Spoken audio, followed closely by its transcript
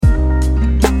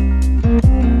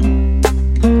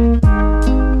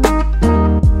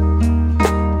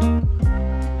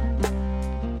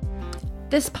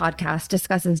This podcast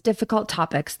discusses difficult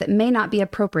topics that may not be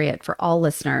appropriate for all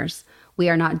listeners. We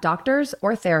are not doctors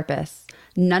or therapists.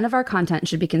 None of our content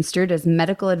should be construed as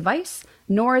medical advice,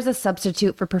 nor as a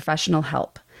substitute for professional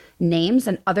help. Names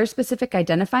and other specific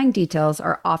identifying details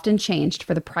are often changed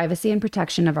for the privacy and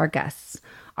protection of our guests.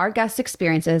 Our guests'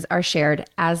 experiences are shared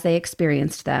as they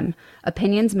experienced them.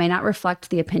 Opinions may not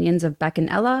reflect the opinions of Beck and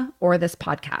Ella or this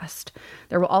podcast.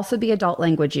 There will also be adult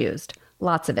language used.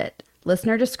 Lots of it.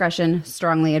 Listener discretion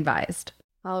strongly advised.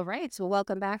 All right, so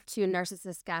welcome back to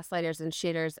Narcissists, Gaslighters, and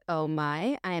Cheaters. Oh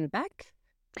my, I am Beck.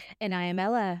 And I am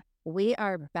Ella. We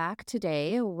are back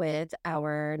today with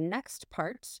our next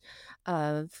part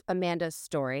of Amanda's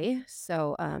story.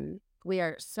 So we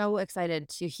are so excited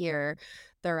to hear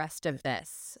the rest of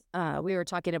this. We were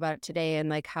talking about it today and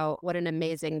like what an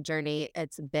amazing journey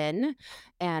it's been,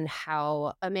 and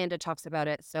how Amanda talks about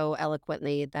it so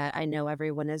eloquently that I know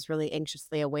everyone is really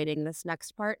anxiously awaiting this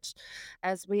next part,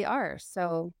 as we are.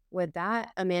 So with that,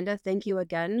 Amanda, thank you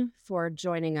again for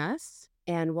joining us,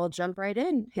 and we'll jump right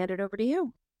in. Hand it over to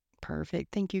you.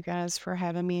 Perfect. Thank you guys for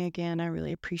having me again. I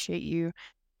really appreciate you.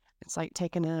 It's like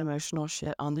taking an emotional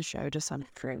shit on the show to some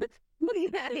degree.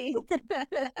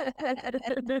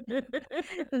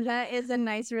 That is a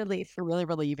nice relief. Really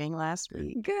relieving last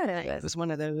week. Good. It was one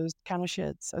of those kind of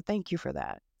shits. So thank you for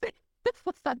that.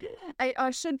 I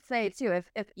should say too,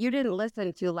 if you didn't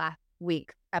listen to last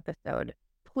week's episode,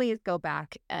 please go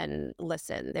back and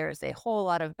listen. There's a whole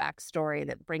lot of backstory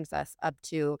that brings us up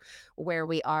to where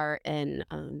we are in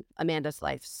Amanda's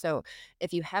life. So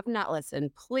if you have not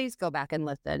listened, please go back and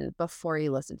listen before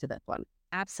you listen to this one.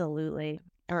 Absolutely.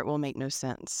 Or it will make no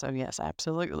sense. So yes,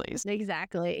 absolutely.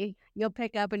 Exactly. You'll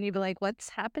pick up and you'll be like, what's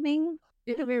happening?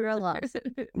 You'll be real lost.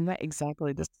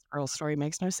 Exactly. This girl story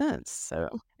makes no sense. So,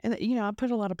 and I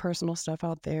put a lot of personal stuff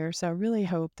out there. So I really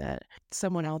hope that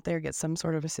someone out there gets some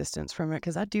sort of assistance from it,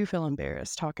 because I do feel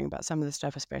embarrassed talking about some of the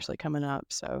stuff, especially coming up.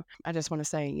 So I just want to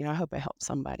say, I hope it helps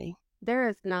somebody. There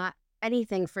is not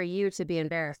anything for you to be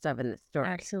embarrassed of in this story.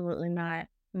 Absolutely not.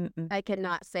 Mm-mm. I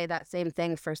cannot say that same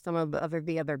thing for some of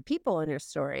the other people in your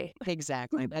story.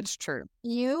 Exactly. That's true.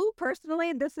 You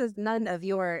personally, this is none of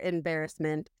your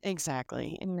embarrassment.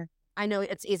 Exactly. And I know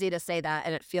it's easy to say that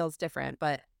and it feels different,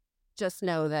 but just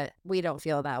know that we don't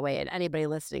feel that way. And anybody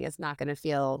listening is not going to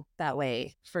feel that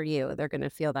way for you. They're going to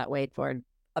feel that way toward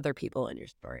other people in your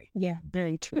story. Yeah.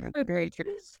 very true. Very true.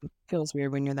 It feels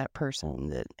weird when you're that person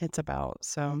that it's about.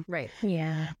 So Right.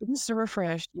 Yeah. just to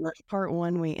refresh, part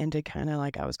one, we ended kind of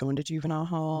like I was going to juvenile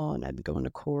hall and I'd been going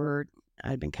to court.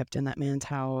 I'd been kept in that man's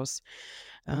house,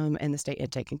 and the state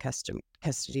had taken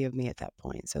custody of me at that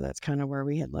point. So that's kind of where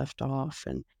we had left off.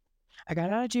 And I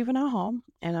got out of juvenile hall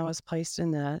and I was placed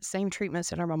in the same treatment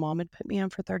center my mom had put me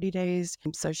in for 30 days.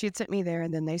 So she had sent me there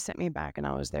and then they sent me back and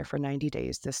I was there for 90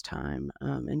 days this time.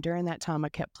 And during that time, I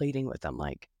kept pleading with them,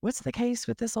 like, what's the case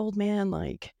with this old man?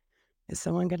 Like, is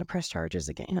someone going to press charges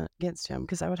against him?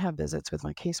 Because I would have visits with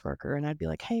my caseworker and I'd be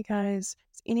like, hey guys,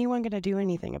 is anyone going to do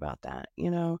anything about that?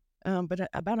 But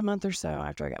about a month or so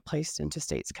after I got placed into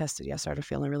state's custody, I started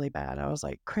feeling really bad. I was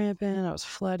like cramping, I was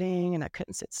flooding, and I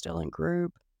couldn't sit still in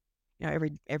group.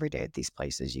 Every day at these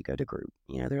places, you go to group.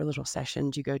 There are little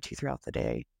sessions you go to throughout the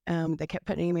day. They kept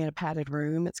putting me in a padded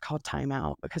room. It's called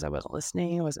timeout because I wasn't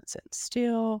listening. I wasn't sitting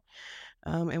still.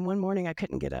 And one morning I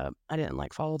couldn't get up. I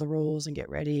didn't follow the rules and get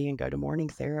ready and go to morning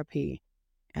therapy.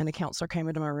 And the counselor came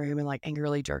into my room and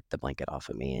angrily jerked the blanket off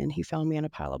of me. And he found me in a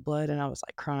pile of blood and I was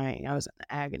crying. I was in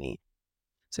agony.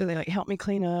 So they helped me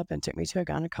clean up and took me to a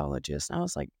gynecologist. And I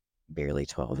was barely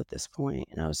 12 at this point,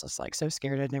 and I was just so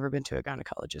scared. I'd never been to a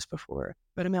gynecologist before,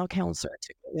 but a male counselor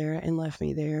took me there and left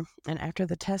me there. And after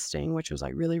the testing, which was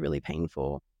really, really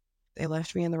painful, they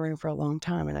left me in the room for a long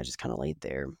time, and I just kind of laid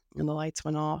there, and the lights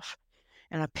went off,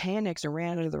 and I panicked and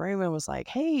ran into the room and was like,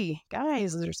 hey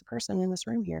guys, there's a person in this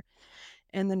room here.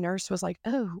 And the nurse was like,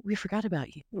 oh, we forgot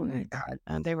about you. Oh my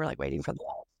God. They were waiting for the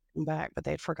lights to come back, but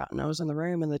they had forgotten I was in the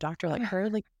room. And the doctor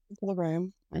hurriedly came into the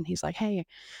room, and he's like, hey,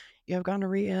 you have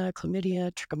gonorrhea,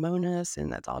 chlamydia, trichomonas,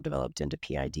 and that's all developed into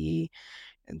PID.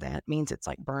 And that means it's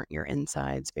burnt your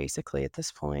insides basically at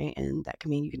this point, and that can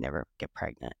mean you can never get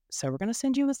pregnant. So we're going to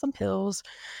send you with some pills.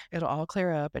 It'll all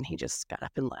clear up. And he just got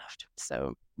up and left.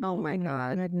 So, Oh my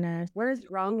God. Goodness. What is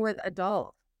wrong with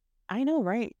adults? I know,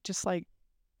 right? Just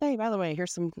hey, by the way,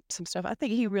 here's some stuff. I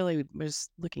think he really was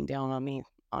looking down on me,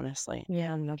 honestly.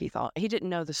 Yeah. And he didn't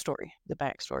know the story, the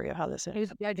backstory of how this is.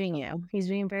 He's judging you. He's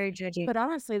being very judgy. But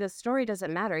honestly, the story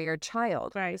doesn't matter. You're a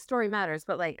child. Right. The story matters,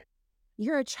 but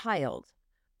you're a child.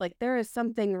 There is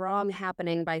something wrong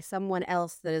happening by someone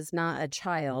else that is not a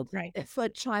child. Right. If a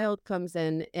child comes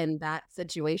in that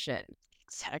situation.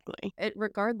 Exactly.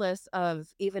 Regardless of,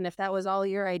 even if that was all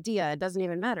your idea, it doesn't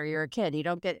even matter. You're a kid. You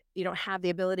don't have the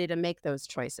ability to make those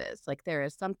choices. Like, there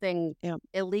is something Yeah.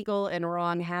 illegal and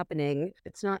wrong happening.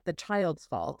 It's not the child's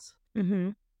fault.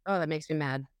 Mm-hmm. Oh, that makes me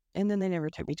mad. And then they never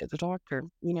took me to the doctor.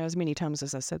 As many times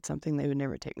as I said something, they would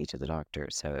never take me to the doctor.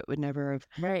 So it would never have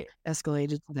Right.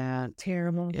 escalated to that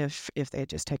Terrible. if they had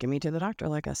just taken me to the doctor,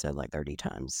 like I said, like 30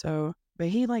 times. So, but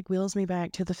he like wheels me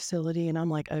back to the facility, and I'm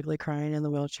like ugly crying in the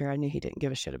wheelchair. I knew he didn't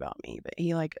give a shit about me, but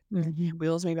he like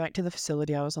wheels me back to the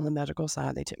facility. I was on the medical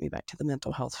side. They took me back to the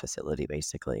mental health facility,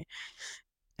 basically.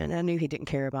 And I knew he didn't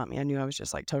care about me. I knew I was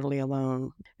just like totally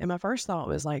alone. And my first thought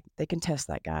was like, they can test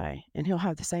that guy and he'll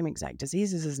have the same exact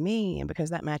diseases as me. And because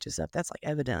that matches up, that's like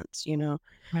evidence,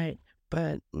 Right.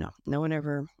 But no one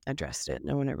ever addressed it.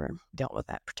 No one ever dealt with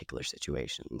that particular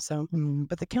situation. So,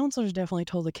 but the counselors definitely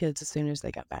told the kids as soon as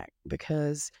they got back,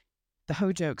 because the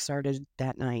hoe joke started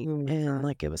that night. Oh my And God.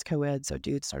 like it was co-ed. So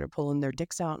dudes started pulling their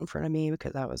dicks out in front of me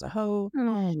because I was a hoe.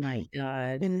 Oh my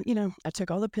God. And, I took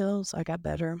all the pills. I got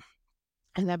better.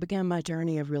 And that began my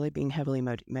journey of really being heavily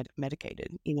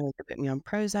medicated. They put me on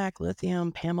Prozac,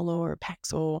 lithium, Pamelor,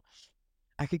 Paxil.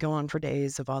 I could go on for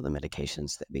days of all the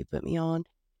medications that they put me on.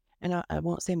 And I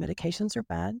won't say medications are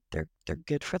bad. They're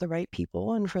good for the right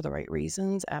people and for the right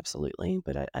reasons, absolutely.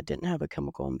 But I didn't have a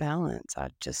chemical imbalance. I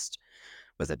just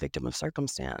was a victim of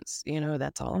circumstance.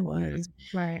 That's all it was.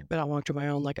 Right. But I walked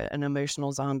around like an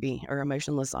emotional zombie or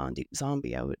emotionless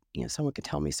zombie. I would, someone could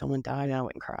tell me someone died and I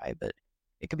wouldn't cry, but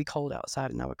it could be cold outside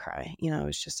and I would cry. I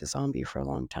was just a zombie for a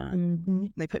long time. Mm-hmm.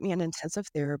 They put me in intensive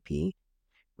therapy,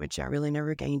 which I really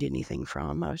never gained anything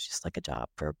from. I was just like a job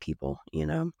for people.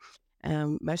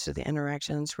 Most of the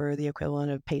interactions were the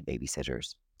equivalent of paid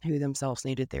babysitters who themselves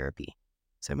needed therapy.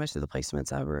 So most of the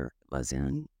placements I was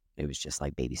in, it was just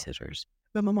like babysitters.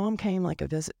 But my mom came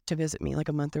to visit me like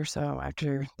a month or so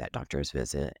after that doctor's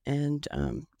visit. And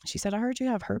she said, I heard you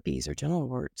have herpes or genital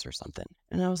warts or something.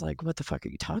 And I was like, what the fuck are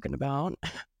you talking about?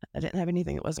 I didn't have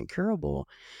anything that wasn't curable.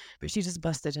 But she just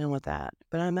busted in with that.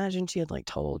 But I imagine she had like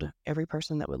told every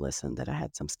person that would listen that I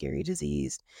had some scary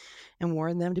disease and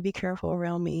warned them to be careful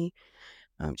around me.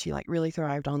 She like really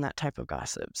thrived on that type of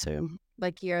gossip. So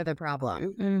Like, you're the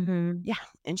problem. Mm-hmm. yeah,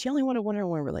 and she only wanted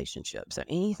one-on-one relationships. So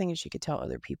anything that she could tell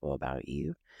other people about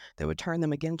you that would turn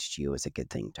them against you was a good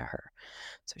thing to her.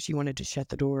 So she wanted to shut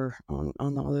the door on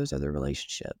all those other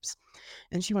relationships.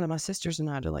 And she wanted my sisters and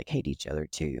I to like hate each other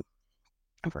too,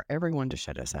 and for everyone to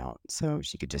shut us out. So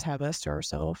she could just have us to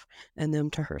herself and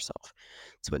them to herself.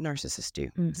 It's what narcissists do.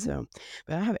 Mhm. So,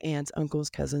 but I have aunts, uncles,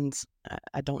 cousins.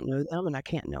 I don't know them and I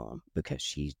can't know them because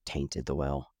she tainted the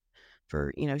well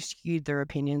for, skewed their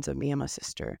opinions of me and my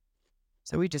sister.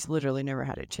 So we just literally never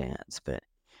had a chance. But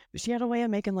she had a way of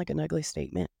making like an ugly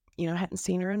statement. I hadn't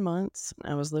seen her in months.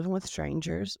 I was living with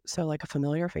strangers. So like a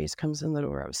familiar face comes in the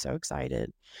door. I was so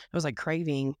excited. I was like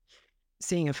craving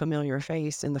seeing a familiar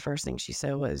face. And the first thing she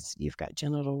said was, you've got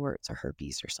genital warts or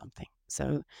herpes or something.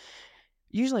 So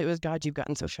usually it was, God, you've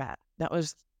gotten so fat. That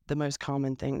was the most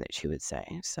common thing that she would say.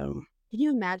 So Can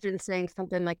you imagine saying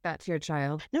something like that to your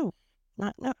child? no.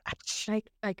 I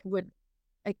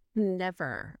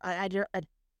never.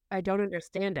 I don't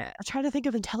understand it. I try to think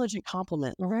of intelligent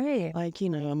compliments. Right. Like,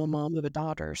 I'm a mom of a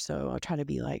daughter, so I try to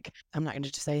be like, I'm not going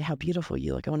to just say how beautiful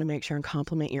you look. I want to make sure and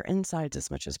compliment your insides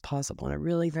as much as possible. And I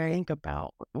really think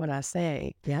about what I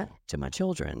say Yeah. to my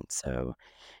children. So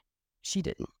she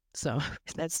didn't. So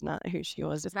that's not who she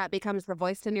was. That becomes the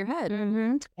voice in your head.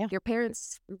 Mm-hmm. Yeah. Your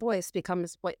parents' voice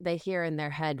becomes what they hear in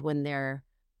their head when they're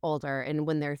older and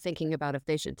when they're thinking about if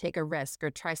they should take a risk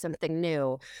or try something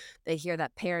new. They hear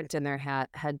that parent in their head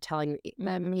telling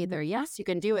them either, yes, you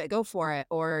can do it, go for it,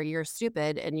 or you're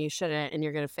stupid and you shouldn't and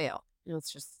you're going to fail.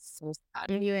 It's just so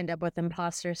sad. And you end up with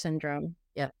imposter syndrome.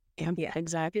 Yeah,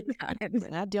 exactly.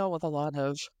 And I deal with a lot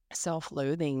of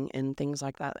self-loathing and things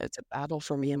like that. It's a battle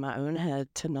for me in my own head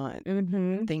to not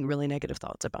think really negative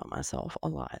thoughts about myself a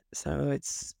lot. So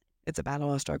it's a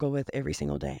battle I struggle with every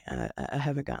single day. I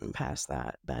haven't gotten past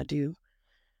that, but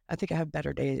I think I have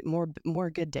better days, more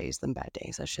good days than bad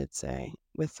days, I should say,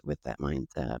 with that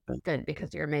mindset. But Good,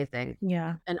 because you're amazing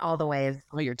Yeah. in all the ways.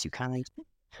 oh, you're too kind.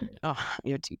 Oh,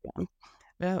 you're too kind.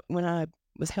 But when I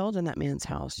was held in that man's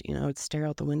house, I would stare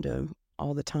out the window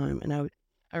all the time. And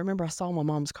I remember I saw my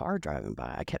mom's car driving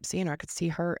by. I kept seeing her. I could see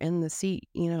her in the seat.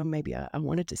 Maybe I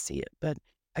wanted to see it, but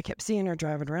I kept seeing her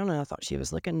driving around and I thought she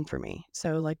was looking for me.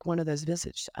 So like one of those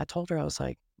visits, I told her, I was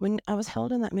like, when I was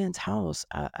held in that man's house,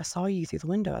 I saw you through the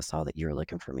window. I saw that you were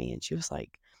looking for me. And she was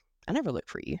like, I never looked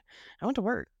for you. I went to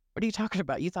work. What are you talking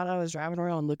about? You thought I was driving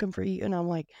around looking for you? And I'm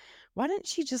like, why didn't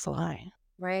she just lie?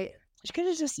 Right. She could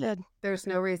have just said, There's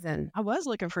no reason. I was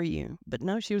looking for you. But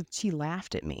no, she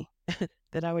laughed at me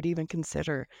that I would even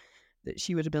consider that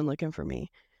she would have been looking for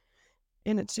me.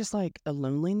 And it's just like a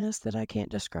loneliness that I can't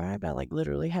describe. I like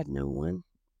literally had no one.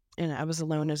 And I was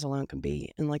alone as alone can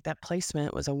be. And like that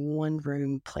placement was a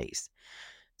 1-room place.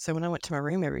 So when I went to my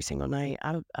room every single night,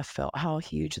 I felt how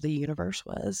huge the universe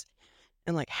was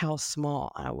and like how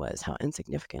small I was, how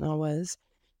insignificant I was.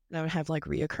 And I would have like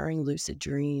reoccurring lucid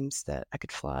dreams that I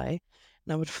could fly.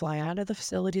 And I would fly out of the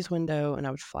facility's window and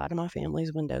I would fly to my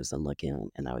family's windows and look in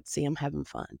and I would see them having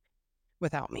fun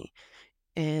without me.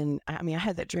 And I mean, I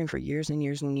had that dream for years and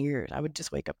years and years. I would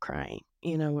just wake up crying.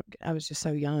 You know, I was just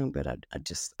so young, but I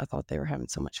thought they were having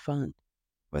so much fun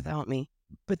without me.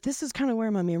 But this is kind of where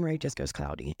my memory just goes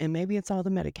cloudy. And maybe it's all the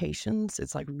medications.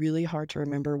 It's like really hard to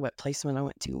remember what placement I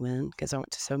went to when because I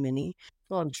went to so many.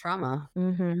 Well, trauma.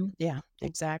 Yeah,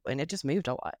 exactly. And it just moved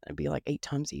a lot. It'd be like 8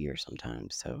 times a year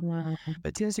sometimes. So, Wow.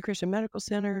 but Tennessee Christian Medical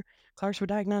Center, Clarksville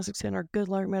Diagnostic Center, Good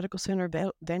Luck Medical Center,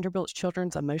 Vanderbilt's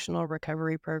Children's Emotional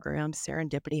Recovery Program,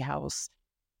 Serendipity House,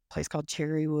 a place called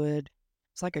Cherrywood.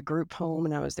 It's like a group home,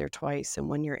 and I was there twice in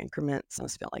 1-year increments. I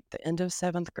spent like the end of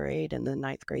 7th grade and the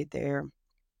 9th grade there.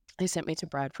 They sent me to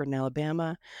Bradford in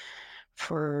Alabama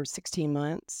for 16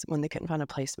 months when they couldn't find a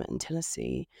placement in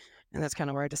Tennessee. And that's kind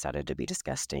of where I decided to be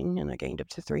disgusting. And I gained up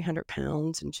to 300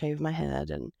 pounds and shaved my head.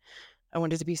 And I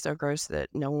wanted to be so gross that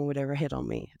no one would ever hit on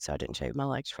me. So I didn't shave my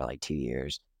legs for like 2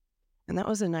 years. And that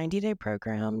was a 90-day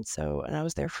program. And I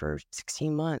was there for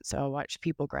 16 months. So I watched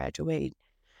people graduate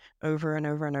over and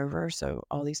over and over. So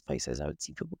all these places, I would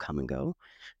see people come and go.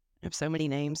 I have so many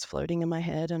names floating in my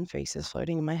head and faces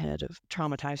floating in my head of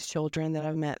traumatized children that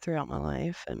I've met throughout my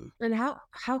life. And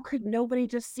how could nobody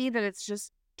just see that it's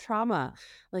just trauma?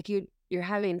 Like you're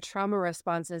having trauma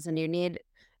responses and you need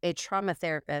a trauma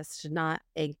therapist, not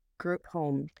a group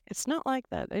home. It's not like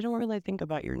that. They don't really think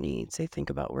about your needs. They think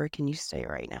about where can you stay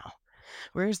right now?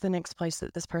 Where's the next place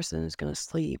that this person is going to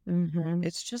sleep?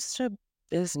 It's just a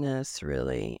business,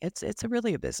 really. It's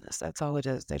really a business. That's all it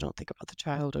is. They don't think about the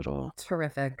child at all.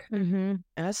 Terrific. And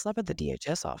I slept at the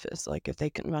DHS office. Like if they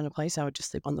couldn't find a place, I would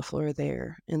just sleep on the floor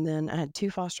there. And then I had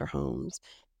 2 foster homes.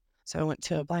 So I went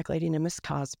to a Black lady named Miss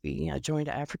Cosby. I joined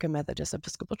African Methodist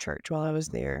Episcopal Church while I was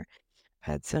there.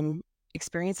 Had some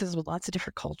experiences with lots of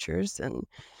different cultures,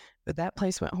 but that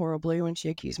place went horribly when she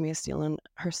accused me of stealing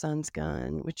her son's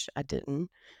gun, which I didn't.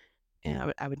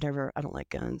 And I would never. I don't like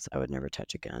guns. I would never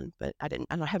touch a gun, but I didn't.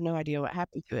 I don't have no idea what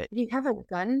happened to it. Do you have a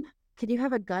gun? Can you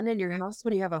have a gun in your house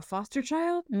when you have a foster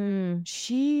child?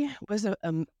 She was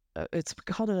it's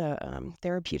called a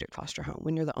therapeutic foster home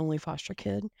when you're the only foster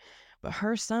kid, but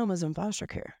her son was in foster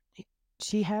care.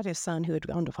 She had his son who had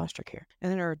gone to foster care,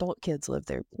 and then her adult kids lived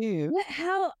there too. What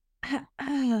hell?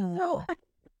 So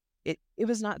It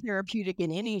was not therapeutic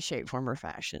in any shape, form, or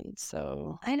fashion.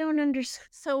 So, I don't understand.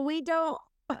 So we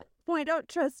don't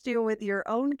trust you with your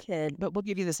own kid, but we'll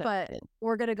give you this. but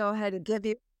we're going to go ahead and give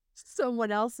you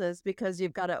someone else's because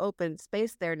you've got an open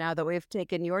space there now that we've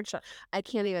taken your child. I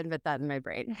can't even fit that in my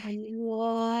brain.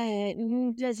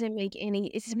 What? Doesn't make any,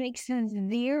 it makes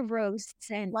zero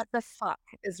sense. What the fuck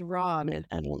is wrong?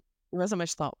 I don't. There wasn't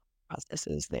much thought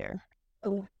processes there.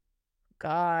 Oh,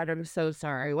 God, I'm so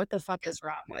sorry. What the fuck is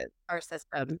wrong with our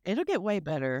system? It'll get way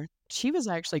better. She was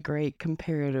actually great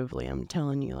comparatively. I'm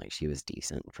telling you, like she was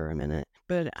decent for a minute.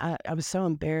 But I was so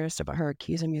embarrassed about her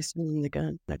accusing me of stealing the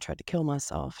gun. I tried to kill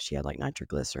myself. She had like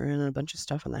nitroglycerin and a bunch of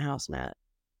stuff in the house, and I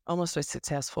almost was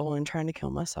successful in trying to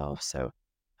kill myself. So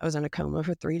I was in a coma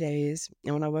for 3 days.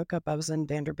 And when I woke up, I was in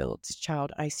Vanderbilt's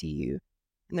child ICU.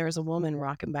 And there was a woman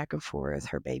rocking back and forth.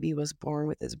 Her baby was born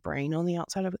with his brain on the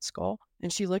outside of its skull.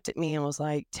 And she looked at me and was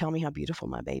like, "Tell me how beautiful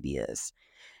my baby is."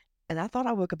 And I thought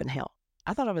I woke up in hell.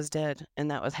 I thought I was dead,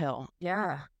 and that was hell.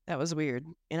 Yeah. That was weird.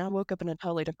 And I woke up in a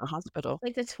totally different hospital.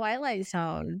 Like the Twilight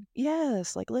Zone.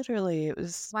 Yes, like literally, it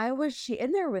was Why was she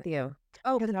in there with you?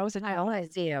 Oh, because I was in hell. I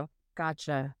see you.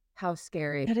 Gotcha. How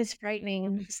scary. That is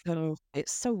frightening. So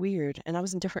it's so weird. And I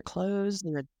was in different clothes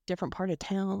in a different part of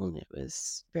town. It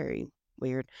was very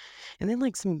weird. And then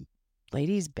like some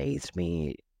ladies bathed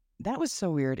me. That was so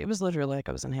weird. It was literally like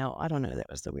I was in hell. I don't know. That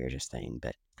was the weirdest thing.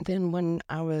 But then when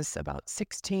I was about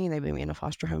 16, they put me in a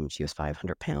foster home. She was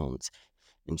 500 pounds.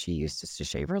 And she used to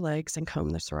shave her legs and comb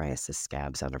the psoriasis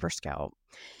scabs out of her scalp.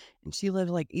 And she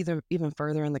lived like even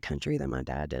further in the country than my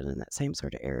dad did in that same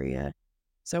sort of area.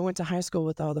 So I went to high school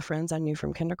with all the friends I knew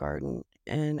from kindergarten,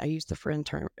 and I used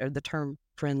the term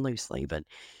friend loosely, but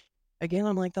again,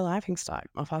 I'm like the laughing stock.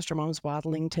 My foster mom's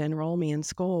waddling to enroll me in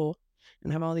school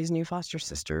and have all these new foster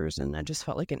sisters, and I just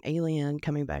felt like an alien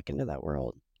coming back into that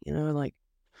world. You know, like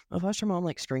my foster mom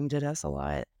like screamed at us a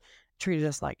lot, treated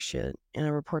us like shit. And I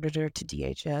reported her to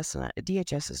DHS, and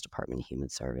DHS is Department of Human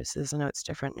Services. I know it's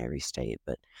different in every state,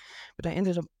 but I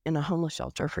ended up in a homeless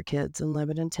shelter for kids in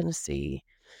Lebanon, Tennessee.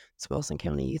 It's Wilson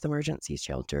County Youth Emergency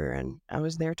Shelter, and I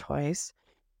was there twice.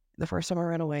 The first time I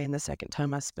ran away, and the second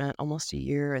time I spent almost a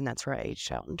year, and that's where I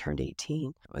aged out and turned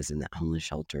 18. I was in that homeless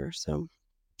shelter. So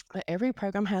but every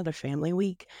program had a family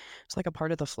week. It's like a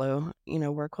part of the flow,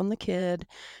 work on the kid,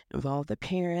 involve the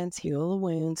parents, heal the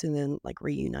wounds, and then like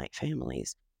reunite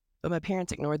families. But my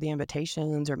parents ignored the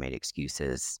invitations or made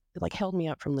excuses. It like held me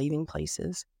up from leaving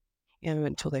places,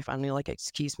 until they finally like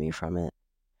excused me from it.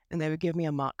 And they would give me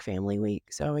a mock family week.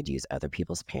 So I would use other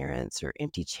people's parents or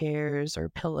empty chairs or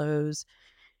pillows.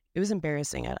 It was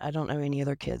embarrassing. I don't know any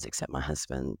other kids except my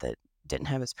husband that didn't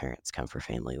have his parents come for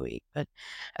family week. But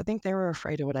I think they were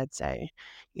afraid of what I'd say.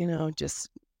 Just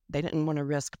they didn't want to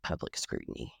risk public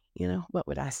scrutiny. What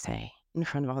would I say in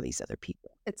front of all these other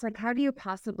people? It's like, how do you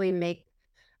possibly make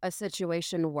a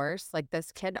situation worse? Like,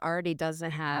 this kid already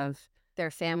doesn't have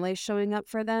their family showing up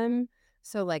for them.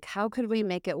 So, like, how could we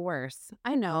make it worse?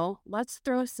 I know. Let's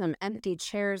throw some empty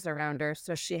chairs around her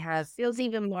so she has Feels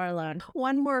even more alone.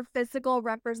 one more physical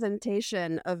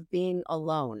representation of being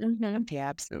alone. Mm-hmm. The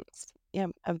absence. Yeah,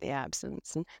 of the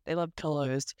absence. And they love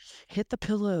pillows. Hit the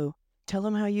pillow. Tell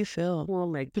them how you feel. Oh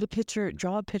my,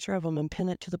 Draw a picture of them and pin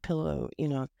it to the pillow.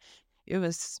 It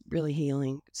was really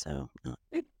healing. So,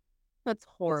 that's it's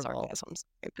horrible. sarcasm.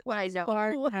 What I know.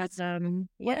 Sarcasm.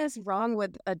 What is wrong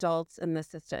with adults in this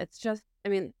system? It's just, I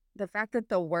mean, the fact that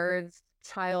the words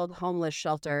child homeless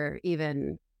shelter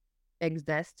even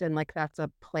exist and like that's a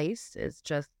place is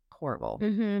just horrible.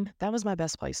 Mm-hmm. That was my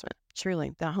best placement.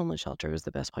 Truly, that homeless shelter was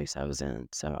the best place I was in.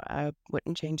 So I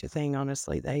wouldn't change a thing,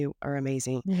 honestly. They are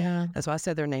amazing. Yeah. That's why I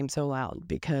said their name so loud,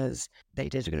 because they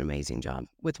did an amazing job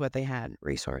with what they had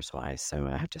resource-wise. So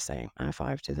I have to say, high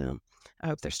five to them. I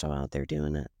hope they're still out there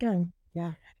doing it. Good.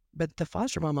 Yeah. But the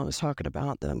foster mom I was talking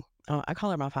about, I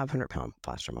call her my 500-pound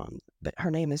foster mom, but her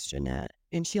name is Jeanette.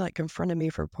 And she like confronted me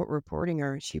for reporting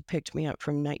her. She picked me up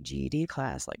from night GED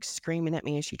class, like screaming at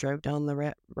me as she drove down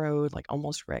the road, like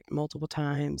almost wrecked multiple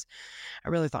times. I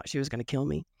really thought she was going to kill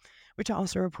me, which I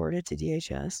also reported to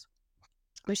DHS.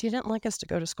 But she didn't like us to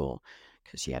go to school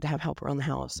because she had to have help around the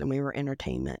house and we were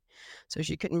entertainment. So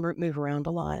she couldn't move around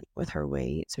a lot with her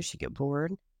weight. So she'd get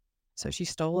bored. So she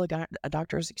stole a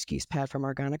doctor's excuse pad from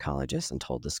our gynecologist and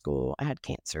told the school I had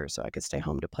cancer so I could stay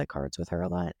home to play cards with her a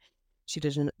lot. She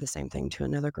did the same thing to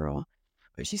another girl.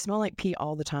 But she smelled like pee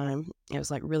all the time. It was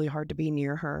like really hard to be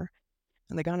near her.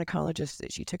 And the gynecologist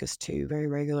that she took us to very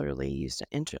regularly used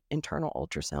an internal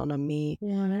ultrasound on me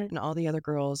and all the other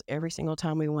girls every single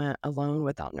time we went alone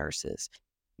without nurses.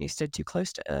 He stood too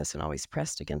close to us and always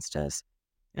pressed against us.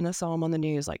 And I saw him on the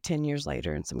news like 10 years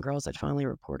later, and some girls had finally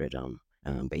reported him.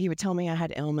 But he would tell me I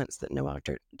had ailments that no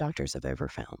doctors have ever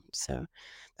found. So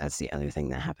that's the other thing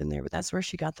that happened there. But that's where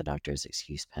she got the doctor's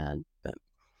excuse pad. But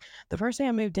the first day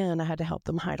I moved in, I had to help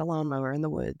them hide a lawnmower in the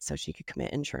woods so she could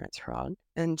commit insurance fraud.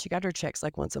 And she got her checks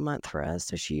like once a month for us.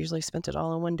 So she usually spent it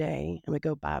all in one day and would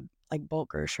go buy like bulk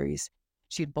groceries.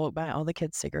 She'd bulk buy all the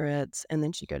kids' cigarettes, and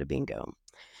then she'd go to bingo.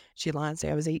 She'd lie and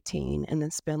say I was 18 and then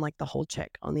spend like the whole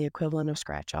check on the equivalent of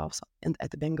scratch offs. And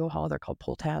at the bingo hall, they're called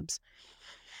pull tabs.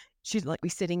 She'd like be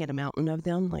sitting at a mountain of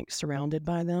them, like surrounded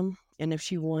by them. And if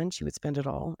she won, she would spend it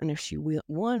all. And if she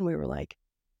won, we were like,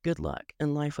 good luck.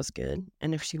 And life was good.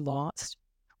 And if she lost,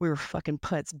 we were fucking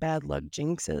putts, bad luck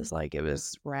jinxes. Like it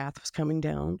was, wrath was coming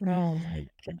down. Oh,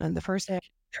 And the first day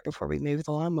before we moved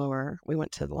the lawnmower, we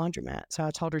went to the laundromat. So I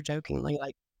told her jokingly,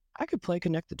 like, I could play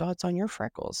connect the dots on your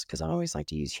freckles, because I always like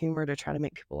to use humor to try to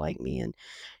make people like me. And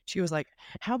she was like,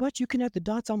 how about you connect the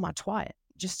dots on my twat?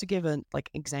 Just to give an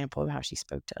example of how she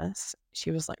spoke to us. She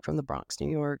was like from the Bronx, New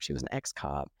York. She was an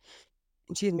ex-cop.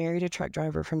 And she had married a truck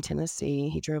driver from Tennessee.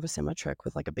 He drove a semi-truck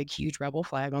with like a big, huge rebel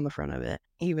flag on the front of it.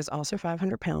 He was also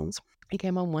 500 pounds. He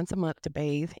came home once a month to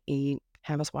bathe, eat,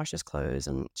 have us wash his clothes,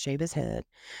 and shave his head.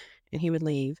 And he would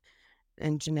leave.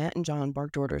 And Jeanette and John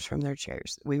barked orders from their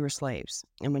chairs. We were slaves.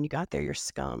 And when you got there, you're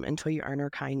scum until you earn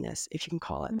her kindness, if you can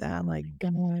call it that. Like,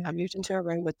 I moved into a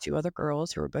room with two other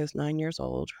girls who were both 9 years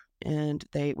old, and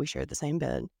we shared the same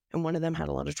bed. And one of them had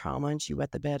a lot of trauma, and she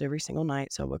wet the bed every single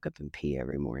night, so I woke up and pee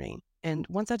every morning. And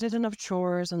once I did enough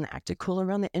chores and acted cool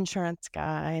around the insurance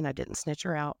guy, and I didn't snitch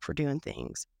her out for doing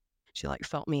things, she like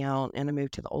felt me out, and I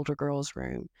moved to the older girls'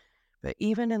 room. But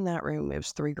even in that room, it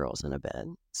was 3 girls in a bed.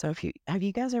 So have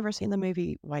you guys ever seen the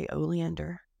movie White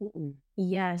Oleander?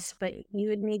 yes, but you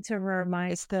would need to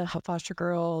remind. It's the foster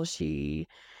girl. She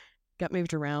got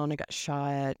moved around and got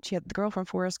shot. She had the girl from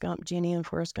Forrest Gump, Jenny and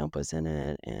Forrest Gump was in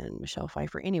it, and Michelle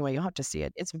Pfeiffer. Anyway, you'll have to see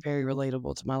it. It's very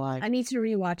relatable to my life. I need to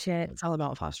rewatch it. It's all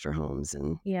about foster homes,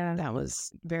 and Yeah. that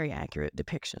was very accurate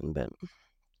depiction. But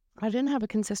I didn't have a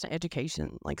consistent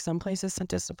education. Like some places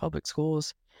sent us to public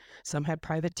schools. Some had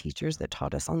private teachers that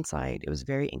taught us on site. It was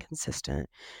very inconsistent.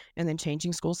 And then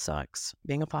changing schools sucks.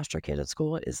 Being a foster kid at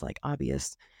school is like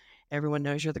obvious. Everyone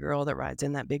knows you're the girl that rides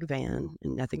in that big van,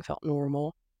 and nothing felt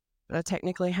normal. But I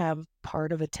technically have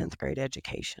part of a 10th grade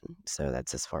education. So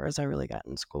that's as far as I really got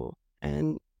in school.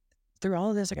 And through all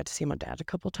of this, I got to see my dad a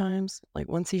couple times. Like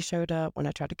once he showed up when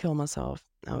I tried to kill myself,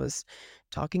 I was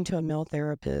talking to a male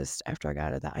therapist after I got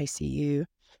out of the ICU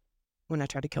when I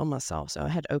tried to kill myself. So I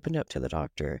had opened up to the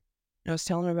doctor. I was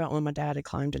telling him about when my dad had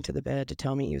climbed into the bed to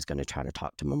tell me he was going to try to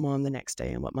talk to my mom the next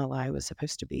day and what my lie was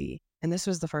supposed to be. And this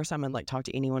was the first time I'd like talked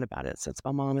to anyone about it since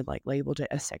my mom had like labeled it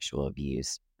as sexual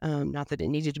abuse. Not that it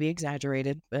needed to be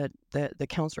exaggerated, but the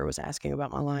counselor was asking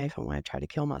about my life and why I tried to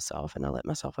kill myself, and I let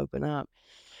myself open up.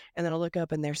 And then I look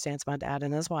up and there stands my dad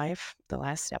and his wife, the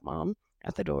last stepmom,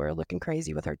 at the door looking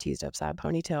crazy with her teased up side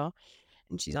ponytail.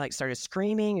 And she like started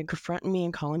screaming and confronting me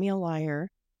and calling me a liar.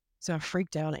 So I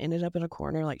freaked out and ended up in a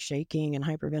corner, like shaking and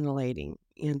hyperventilating.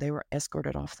 And they were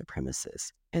escorted off the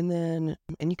premises. And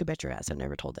you could bet your ass I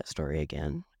never told that story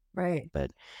again. Right.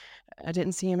 But I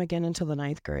didn't see him again until the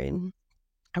 9th grade.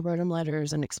 I wrote him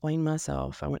letters and explained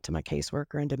myself. I went to my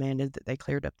caseworker and demanded that they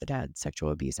cleared up the dad's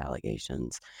sexual abuse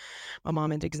allegations. My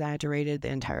mom had exaggerated the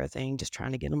entire thing, just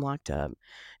trying to get him locked up.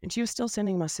 And she was still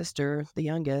sending my sister, the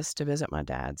youngest, to visit my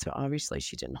dad. So obviously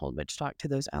she didn't hold much stock to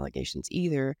those allegations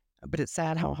either. But it's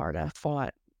sad how hard I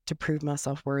fought to prove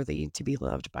myself worthy to be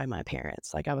loved by my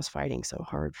parents. Like I was fighting so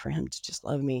hard for him to just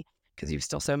love me because he was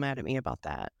still so mad at me about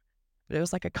that. But it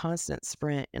was like a constant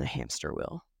sprint in a hamster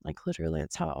wheel. Like literally,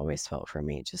 that's how it always felt for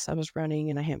me. Just I was running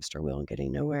in a hamster wheel and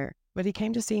getting nowhere. But he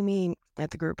came to see me at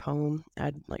the group home.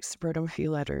 I'd like wrote him a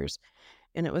few letters,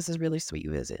 and it was a really sweet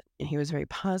visit. And he was very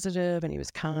positive and he was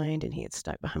kind, and he had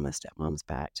stuck behind my stepmom's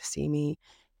back to see me.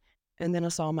 And then I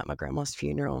saw him at my grandma's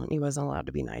funeral, and he wasn't allowed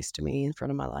to be nice to me in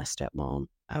front of my last stepmom.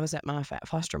 I was at my fat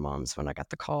foster mom's when I got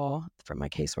the call from my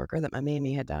caseworker that my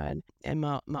mammy had died. And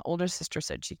my older sister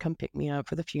said she'd come pick me up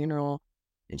for the funeral,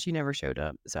 and she never showed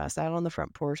up. So I sat on the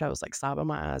front porch. I was like sobbing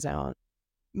my eyes out.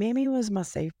 Mammy was my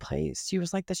safe place. She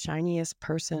was like the shiniest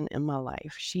person in my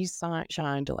life. She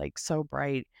shined like so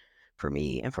bright for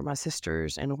me and for my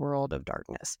sisters in a world of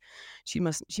darkness. She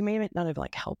may not have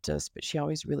like helped us, but she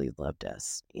always really loved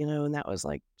us, and that was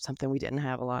like something we didn't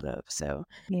have a lot of. So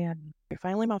Yeah.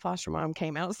 finally my foster mom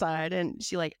came outside and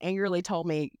she like angrily told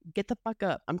me, "Get the fuck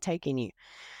up. I'm taking you."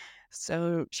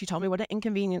 So she told me what an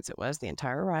inconvenience it was the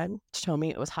entire ride. She told me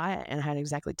it was hot and I had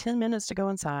exactly 10 minutes to go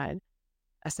inside.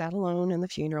 I sat alone in the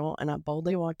funeral and I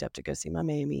boldly walked up to go see my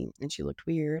mammy, and she looked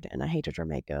weird and I hated her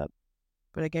makeup.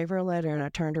 But I gave her a letter and I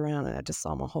turned around and I just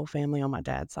saw my whole family on my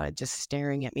dad's side just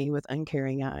staring at me with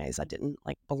uncaring eyes. I didn't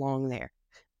like belong there.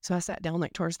 So I sat down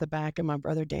like towards the back, and my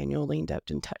brother Daniel leaned up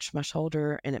and touched my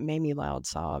shoulder, and it made me loud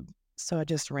sob. So I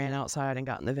just ran outside and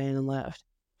got in the van and left.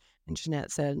 And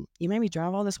Jeanette said, "You made me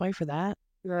drive all this way for that?"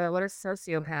 What a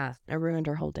sociopath. I ruined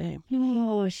her whole day.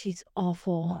 Oh, she's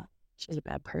awful. She's a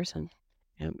bad person.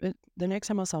 Yeah, but the next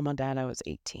time I saw my dad, I was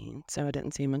 18, so I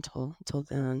didn't see him until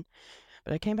then.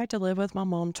 But I came back to live with my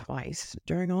mom twice.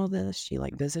 During all this, she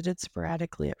like visited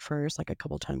sporadically at first, like a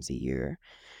couple times a year.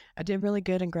 I did really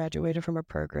good and graduated from a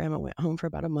program. I went home for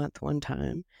about a month one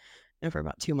time and for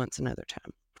about 2 months another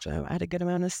time. So I had a good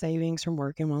amount of savings from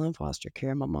working while in foster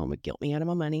care. My mom would guilt me out of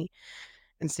my money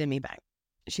and send me back.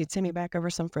 She'd send me back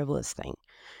over some frivolous thing.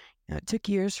 It took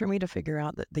years for me to figure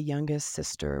out that the youngest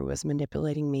sister was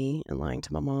manipulating me and lying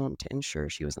to my mom to ensure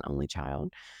she was an only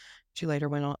child. She later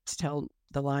went on to tell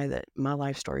the lie that my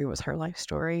life story was her life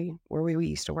story. Where we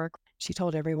used to work, she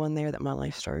told everyone there that my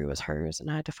life story was hers,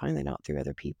 and I had to find that out through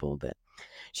other people. But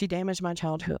she damaged my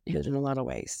childhood in a lot of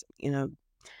ways,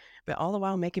 but all the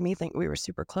while making me think we were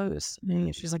super close.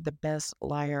 She's like the best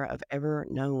liar I've ever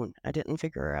known. I didn't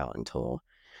figure her out until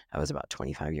I was about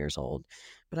 25 years old,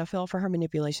 but I fell for her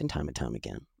manipulation time and time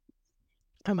again.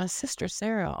 And my sister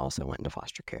Sarah also went into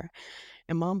foster care,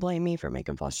 and mom blamed me for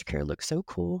making foster care look so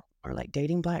cool, or like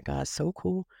dating black guys so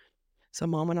cool. So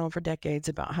mom went on for decades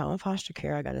about how in foster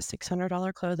care I got a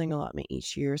 $600 clothing allotment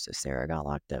each year, so Sarah got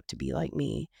locked up to be like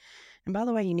me. And by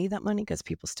the way, you need that money because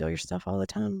people steal your stuff all the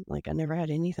time. Like I never had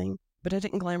anything. But I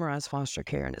didn't glamorize foster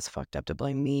care, and it's fucked up to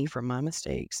blame me for my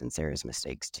mistakes and Sarah's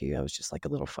mistakes too. I was just like a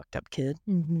little fucked up kid,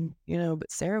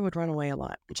 but Sarah would run away a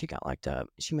lot and she got locked up.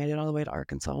 She made it all the way to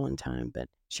Arkansas one time, but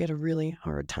she had a really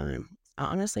hard time. I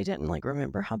honestly didn't like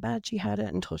remember how bad she had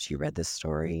it until she read this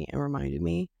story and reminded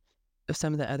me of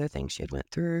some of the other things she had went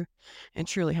through, and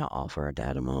truly how awful her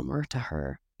dad and mom were to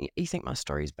her. You think my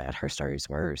story's bad? Her story's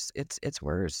worse. It's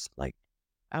worse. Like,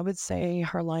 I would say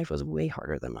her life was way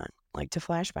harder than mine. Like, to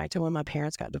flash back to when my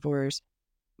parents got divorced,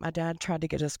 my dad tried to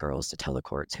get us girls to tell the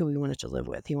courts who we wanted to live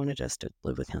with. He wanted us to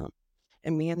live with him.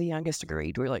 And me and the youngest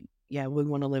agreed. We're like, yeah, we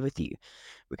want to live with you,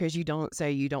 because you don't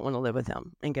say you don't want to live with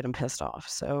him and get him pissed off.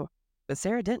 So, but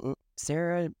Sarah didn't.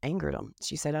 Sarah angered him.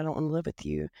 She said, I don't want to live with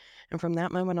you. And from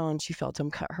that moment on, she felt him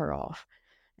cut her off.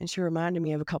 And she reminded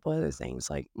me of a couple other things,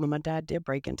 like when my dad did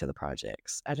break into the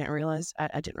projects. I didn't realize,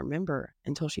 I didn't remember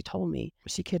until she told me.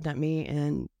 She kidnapped me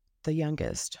and the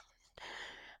youngest,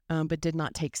 but did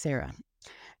not take Sarah.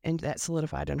 And that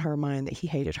solidified in her mind that he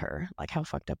hated her. Like, how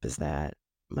fucked up is that?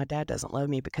 My dad doesn't love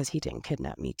me because he didn't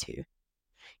kidnap me too.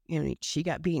 You know, she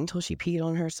got beaten until she peed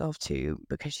on herself too,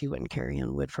 because she wouldn't carry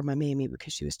in wood for my mammy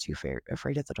because she was too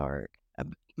afraid of the dark.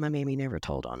 My mammy never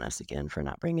told on us again for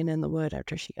not bringing in the wood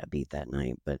after she got beat that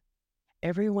night, but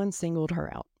everyone singled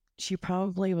her out. She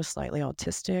probably was slightly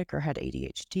autistic or had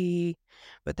ADHD,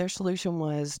 but their solution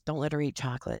was don't let her eat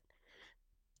chocolate.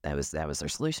 That was their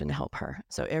solution to help her.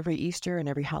 So every Easter and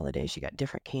every holiday, she got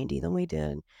different candy than we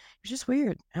did. It was just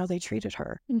weird how they treated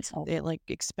her. They like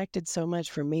expected so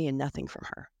much from me and nothing from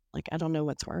her. Like, I don't know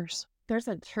what's worse. There's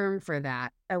a term for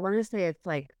that. I want to say it's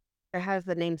like, it has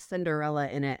the name Cinderella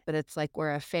in it, but it's like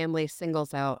where a family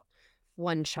singles out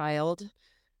one child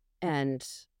and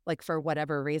like for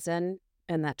whatever reason,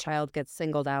 and that child gets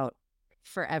singled out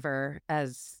forever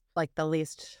as like the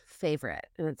least favorite.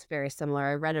 And it's very similar.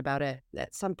 I read about it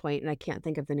at some point and I can't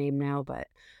think of the name now, but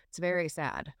it's very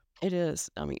sad. It is.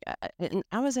 I mean, and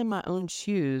I was in my own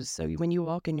shoes. So when you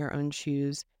walk in your own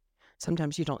shoes,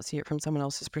 sometimes you don't see it from someone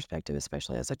else's perspective,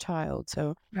 especially as a child.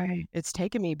 So Right. it's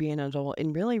taken me being an adult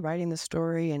and really writing the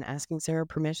story and asking Sarah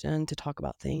permission to talk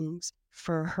about things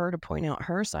for her to point out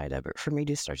her side of it, for me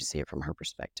to start to see it from her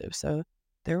perspective. So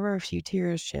there were a few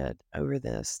tears shed over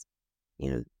this,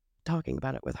 you know, talking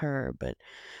about it with her, but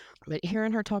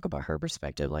hearing her talk about her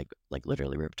perspective, like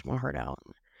literally ripped my heart out.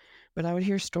 But I would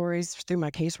hear stories through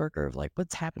my caseworker of like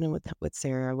what's happening with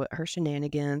Sarah, what her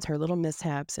shenanigans, her little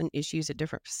mishaps and issues at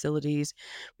different facilities.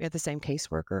 We had the same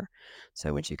caseworker.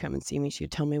 So when she'd come and see me,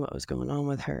 she'd tell me what was going on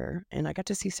with her. And I got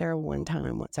to see Sarah one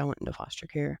time once I went into foster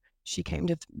care. She came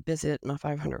to visit my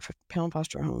 500-pound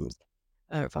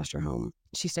foster home.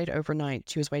 She stayed overnight.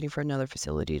 She was waiting for another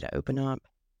facility to open up.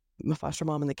 My foster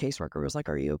mom and the caseworker was like,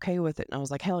 are you okay with it? And I was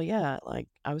like, hell yeah. Like,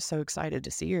 I was so excited to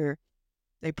see her.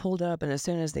 They pulled up, and as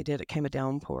soon as they did, it came a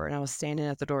downpour. And I was standing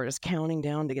at the door just counting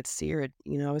down to get to see her.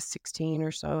 You know, I was 16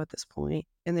 or so at this point.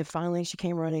 And then finally she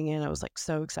came running in. I was like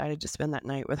so excited to spend that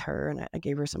night with her. And I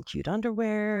gave her some cute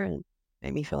underwear and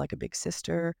made me feel like a big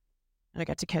sister. And I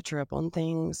got to catch her up on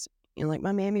things. You know, like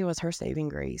my mammy was her saving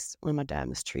grace when my dad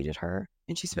mistreated her.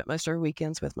 And she spent most of her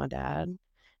weekends with my dad.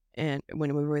 And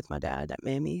when we were with my dad at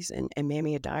Mammy's, and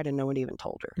Mammy had died and no one even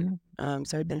told her.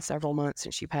 So it had been several months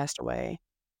since she passed away.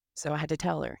 So I had to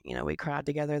tell her, you know, we cried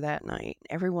together that night.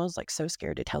 Everyone was like so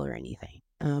scared to tell her anything.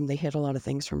 They hid a lot of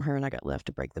things from her, and I got left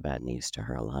to break the bad news to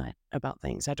her a lot about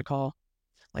things. I had to call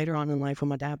later on in life when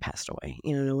my dad passed away.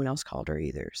 You know, no one else called her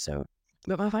either. So,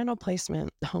 but my final placement,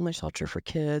 the homeless shelter for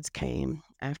kids, came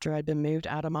after I'd been moved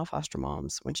out of my foster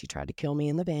mom's when she tried to kill me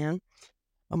in the van.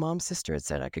 My mom's sister had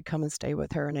said I could come and stay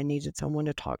with her, and I needed someone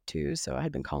to talk to. So I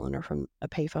had been calling her from a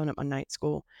payphone at my night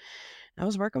school. I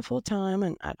was working full time,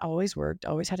 and I'd always worked,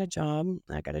 always had a job.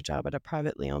 I got a job at a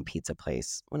privately owned pizza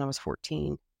place when I was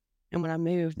 14. And when I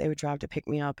moved, they would drive to pick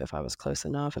me up if I was close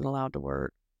enough and allowed to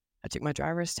work. I took my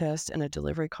driver's test in a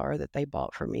delivery car that they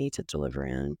bought for me to deliver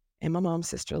in. And my mom's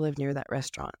sister lived near that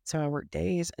restaurant. So I worked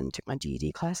days and took my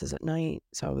GED classes at night.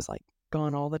 So I was like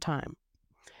gone all the time.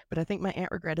 But I think my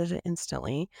aunt regretted it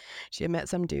instantly. She had met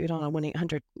some dude on a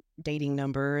 1-800 dating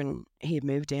number, and he had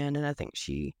moved in, and I think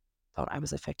she thought I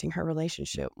was affecting her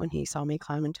relationship when he saw me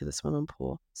climb into the swimming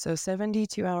pool. So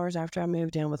 72 hours after I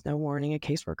moved in with no warning, a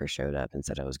caseworker showed up and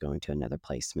said I was going to another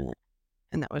placement,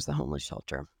 and that was the homeless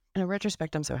shelter. In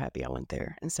retrospect, I'm so happy I went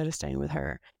there instead of staying with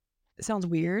her. It sounds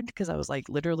weird because I was like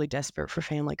literally desperate for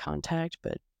family contact,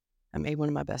 but I made one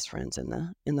of my best friends in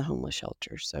the homeless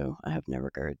shelter, so I have no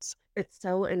regrets. It's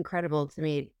so incredible to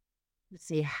me to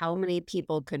see how many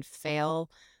people could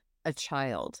fail a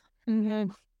child.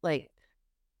 Like,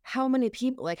 how many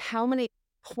people, like, how many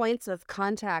points of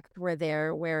contact were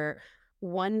there where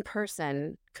one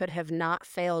person could have not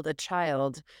failed a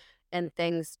child and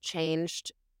things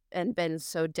changed and been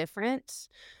so different,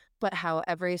 but how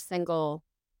every single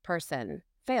person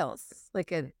fails.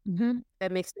 Like it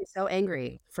makes me so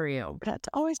angry for you. But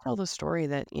I always tell the story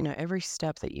that, every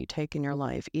step that you take in your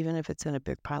life, even if it's in a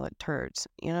big pile of turds,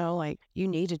 like you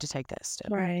needed to take that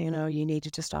step. Right. You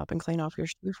needed to stop and clean off your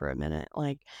shoe for a minute.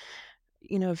 Like,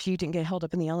 if you didn't get held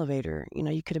up in the elevator,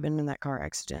 you could have been in that car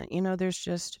accident. There's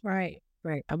just, Right.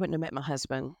 I wouldn't have met my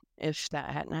husband if that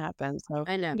hadn't happened. So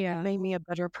I know. it Yeah. made me a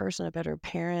better person, a better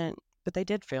parent. But they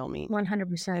did fail me. They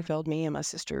 100%. failed me and my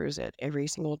sisters at every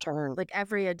single turn. Like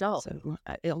every adult. So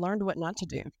I learned what not to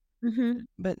do. Mm-hmm.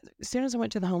 But as soon as I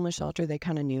went to the homeless shelter, they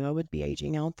kind of knew I would be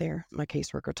aging out there. My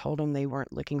caseworker told them they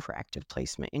weren't looking for active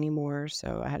placement anymore.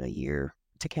 So I had a year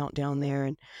to count down there.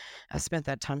 And I spent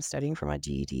that time studying for my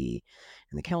GED.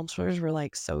 And the counselors were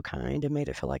like so kind and made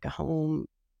it feel like a home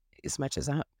as much as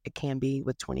it can be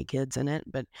with 20 kids in it.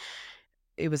 But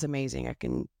it was amazing. I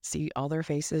can see all their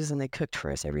faces, and they cooked for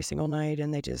us every single night.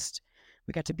 And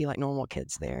we got to be like normal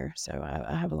kids there. So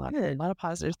I have a lot of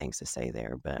positive things to say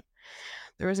there. But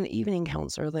there was an evening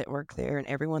counselor that worked there, and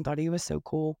everyone thought he was so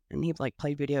cool. And he like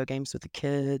played video games with the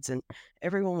kids, and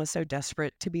everyone was so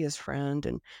desperate to be his friend.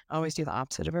 And I always do the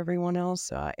opposite of everyone else,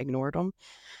 so I ignored them.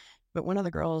 But one of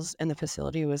the girls in the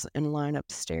facility was in line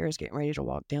upstairs getting ready to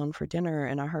walk down for dinner,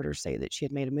 and I heard her say that she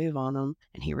had made a move on him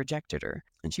and he rejected her.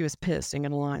 And she was pissed and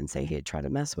gonna lie and say he had tried to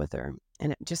mess with her.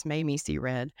 And it just made me see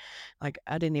red. Like,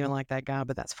 I didn't even like that guy,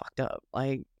 but that's fucked up.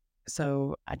 Like,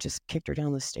 so I just kicked her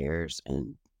down the stairs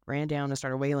and ran down and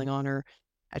started wailing on her.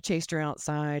 I chased her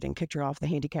outside and kicked her off the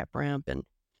handicap ramp. And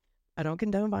I don't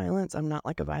condone violence. I'm not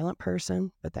like a violent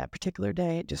person, but that particular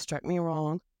day, it just struck me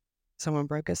wrong. Someone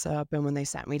broke us up, and when they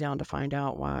sat me down to find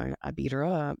out why I beat her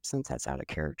up, since that's out of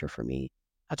character for me,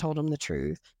 I told them the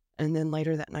truth. And then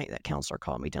later that night, that counselor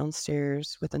called me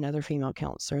downstairs with another female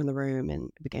counselor in the room and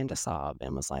began to sob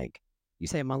and was like, "You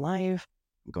saved my life.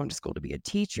 I'm going to school to be a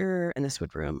teacher, and this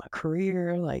would ruin my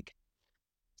career." Like,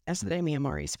 that's the day me and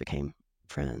Maurice became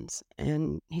friends.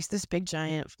 And he's this big,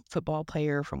 giant football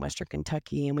player from Western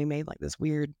Kentucky, and we made like this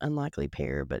weird, unlikely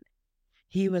pair, but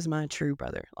he was my true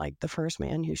brother, like the first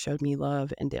man who showed me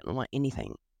love and didn't want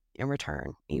anything in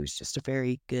return. He was just a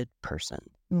very good person.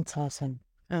 That's awesome.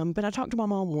 But I talked to my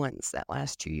mom once that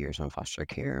last 2 years in foster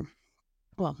care.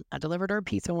 Well, I delivered her a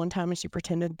pizza one time, and she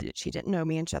pretended that she didn't know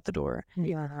me and shut the door.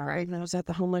 Yeah. Right. And I was at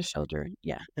the homeless shelter.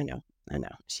 Yeah, I know.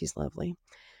 She's lovely.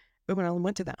 But when I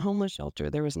went to that homeless shelter,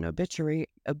 there was an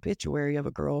obituary of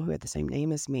a girl who had the same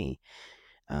name as me.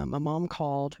 My mom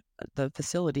called the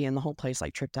facility, and the whole place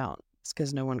like tripped out. It's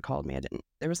because no one called me.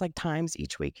 There was like times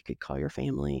each week you could call your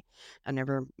family. I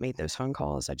never made those phone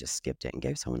calls. I just skipped it and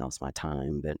gave someone else my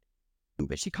time.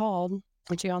 But she called,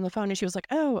 and she got on the phone, and she was like,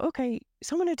 "Oh, okay.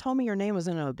 Someone had told me your name was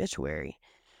in an obituary."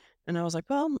 And I was like,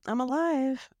 "Well, I'm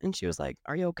alive." And she was like,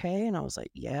 "Are you okay?" And I was like,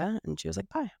 "Yeah." And she was like,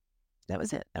 "Bye." That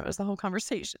was it. That was the whole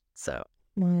conversation. So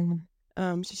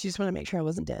she just wanted to make sure I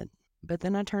wasn't dead. But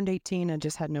then I turned 18 and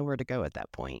just had nowhere to go at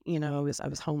that point. I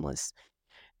was homeless.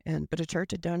 But a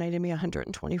church had donated me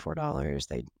 $124.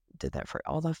 They did that for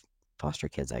all the foster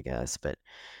kids, I guess. But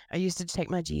I used it to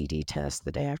take my GED test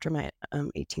the day after my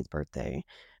 18th birthday.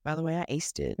 By the way, I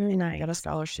aced it. I got a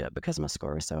scholarship because my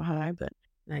score was so high. But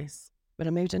Nice. I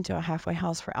moved into a halfway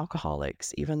house for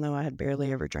alcoholics, even though I had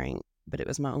barely ever drank. But it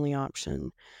was my only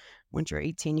option. Once you're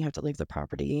 18, you have to leave the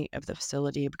property of the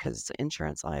facility because it's an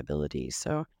insurance liability.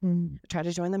 So I tried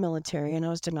to join the military, and I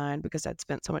was denied because I'd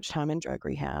spent so much time in drug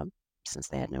rehab since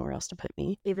they had nowhere else to put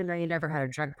me. Even though you never had a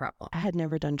drug problem. I had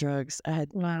never done drugs. I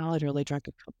had literally drank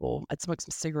a couple. I'd smoked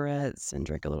some cigarettes and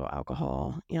drank a little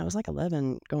alcohol. I was like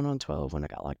 11 going on 12 when I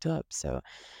got locked up. So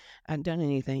I hadn't done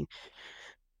anything.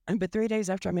 But 3 days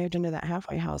after I moved into that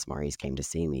halfway house, Maurice came to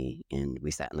see me, and we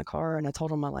sat in the car, and I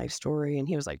told him my life story, and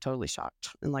he was like totally shocked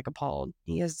and like appalled.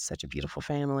 He has such a beautiful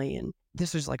family, and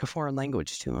this was like a foreign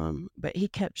language to him, but he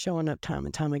kept showing up time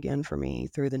and time again for me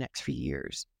through the next few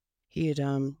years. He had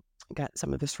got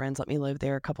some of his friends let me live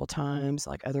there a couple times,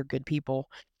 like other good people.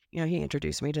 He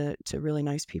introduced me to really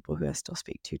nice people who I still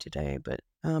speak to today. But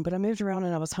I moved around,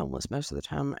 and I was homeless most of the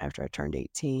time after I turned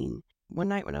 18. One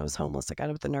night when I was homeless, I got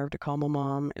up the nerve to call my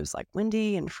mom. It was like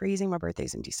windy and freezing. My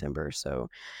birthday's in December. So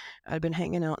I'd been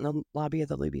hanging out in the lobby of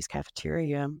the Luby's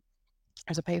cafeteria.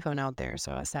 There's a payphone out there.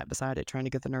 So I sat beside it trying to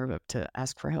get the nerve up to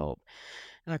ask for help.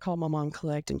 And I called my mom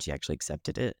collect, and she actually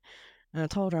accepted it. And I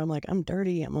told her, I'm like, I'm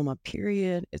dirty. I'm on my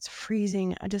period. It's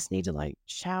freezing. I just need to like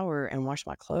shower and wash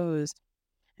my clothes.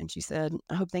 And she said,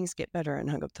 I hope things get better, and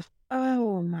hung up the phone.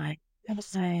 Oh my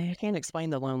goodness. I can't explain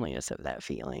the loneliness of that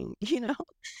feeling.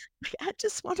 I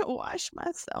just want to wash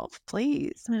myself,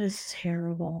 please. That is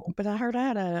terrible. But I heard I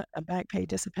had a back pay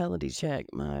disability check.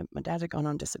 My dad had gone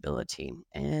on disability,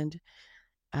 and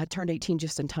I turned 18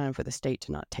 just in time for the state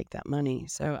to not take that money.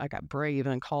 So I got brave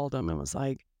and called him and was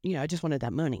like, I just wanted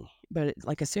that money. But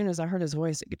like as soon as I heard his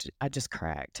voice, I just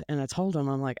cracked. And I told him,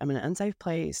 I'm like, I'm in an unsafe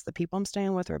place. The people I'm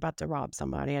staying with are about to rob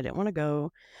somebody. I didn't want to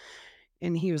go.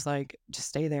 And he was like, just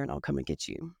stay there and I'll come and get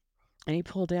you. And he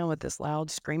pulled down with this loud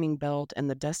screaming belt and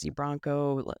the dusty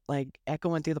Bronco like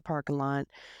echoing through the parking lot.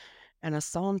 And I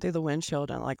saw him through the windshield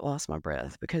and I like lost my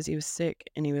breath because he was sick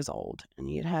and he was old. And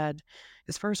he had had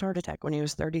his first heart attack when he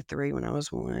was 33 when I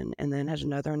was 1, and then had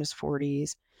another in his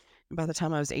 40s. And by the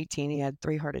time I was 18, he had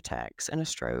 3 heart attacks and a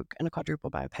stroke and a quadruple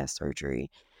bypass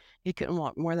surgery. He couldn't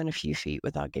walk more than a few feet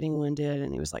without getting winded,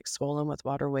 and he was like swollen with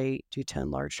water weight due to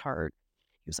enlarged heart.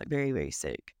 He was like very, very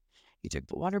sick. He took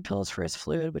the water pills for his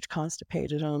fluid, which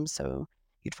constipated him. So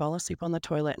he'd fall asleep on the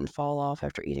toilet and fall off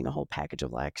after eating a whole package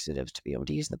of laxatives to be able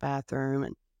to use the bathroom.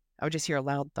 And I would just hear a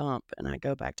loud thump and I'd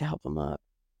go back to help him up.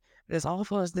 But as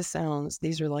awful as this sounds,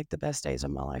 these are like the best days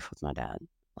of my life with my dad.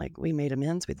 Like we made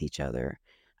amends with each other.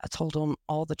 I told him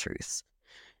all the truths.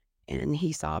 And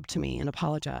he sobbed to me and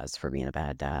apologized for being a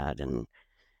bad dad. And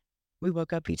we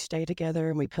woke up each day together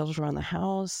and we piled around the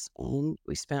house and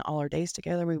we spent all our days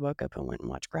together. We woke up and went and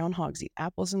watched groundhogs eat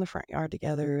apples in the front yard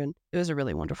together. And it was a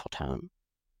really wonderful time.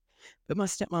 But my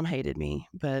stepmom hated me,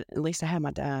 but at least I had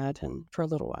my dad and for a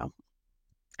little while.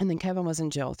 And then Kevin was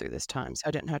in jail through this time, so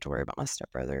I didn't have to worry about my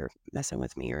stepbrother messing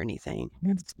with me or anything.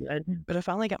 That's good. But I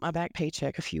finally got my back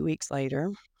paycheck a few weeks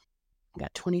later,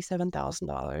 got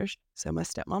 $27,000. So my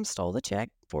stepmom stole the check,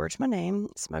 forged my name,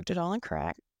 smoked it all in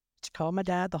crack. She called my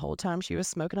dad the whole time she was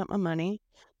smoking up my money,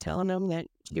 telling him that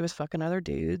she was fucking other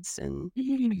dudes. And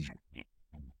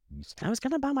I was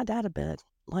going to buy my dad a bed.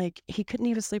 Like, he couldn't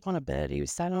even sleep on a bed. He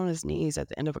was sat on his knees at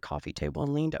the end of a coffee table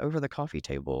and leaned over the coffee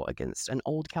table against an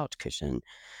old couch cushion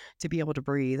to be able to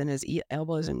breathe. And his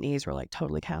elbows and knees were like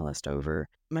totally calloused over.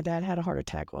 My dad had a heart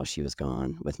attack while she was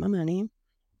gone with my money.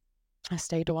 I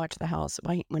stayed to watch the house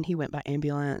when he went by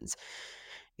ambulance.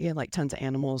 He had like tons of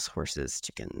animals, horses,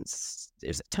 chickens.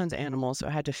 There's tons of animals, so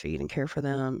I had to feed and care for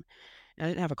them. And I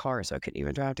didn't have a car, so I couldn't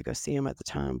even drive to go see him at the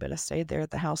time. But I stayed there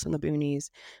at the house in the boonies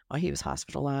while he was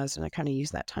hospitalized, and I kind of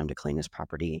used that time to clean his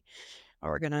property. I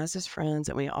organized his friends,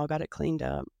 and we all got it cleaned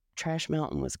up. Trash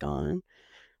Mountain was gone.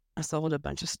 I sold a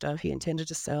bunch of stuff he intended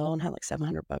to sell and had like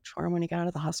 $700 for him when he got out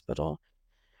of the hospital.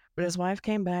 But his wife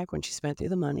came back when she spent through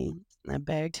the money, and I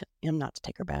begged him not to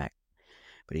take her back.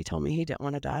 But he told me he didn't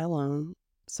want to die alone.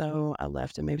 So I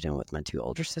left and moved in with my 2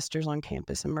 older sisters on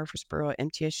campus in Murfreesboro at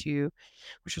MTSU,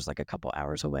 which was like a couple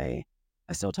hours away.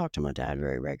 I still talk to my dad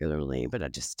very regularly, but I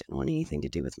just didn't want anything to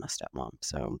do with my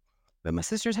stepmom. But my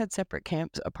sisters had separate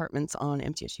apartments on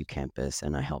MTSU campus,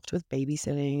 and I helped with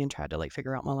babysitting and tried to like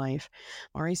figure out my life.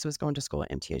 Maurice was going to school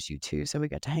at MTSU too, so we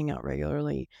got to hang out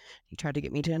regularly. He tried to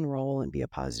get me to enroll and be a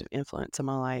positive influence in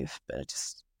my life, but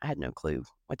I had no clue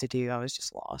what to do. I was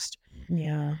just lost.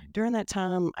 Yeah. During that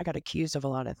time, I got accused of a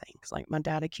lot of things. Like my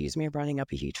dad accused me of running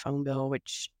up a huge phone bill,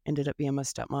 which ended up being my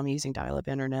stepmom using dial-up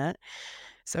internet.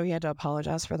 So he had to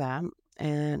apologize for that.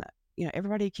 And,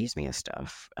 everybody accused me of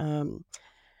stuff.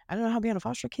 I don't know how being a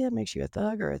foster kid makes you a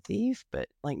thug or a thief, but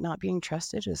like not being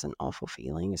trusted is an awful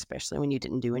feeling, especially when you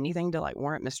didn't do anything to like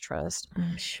warrant mistrust.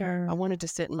 I'm sure. I wanted to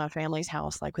sit in my family's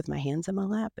house, like with my hands in my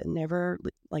lap and never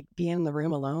like be in the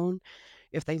room alone.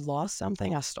 If they lost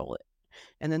something, I stole it.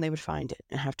 And then they would find it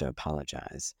and have to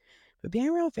apologize. But being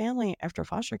around family after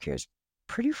foster care is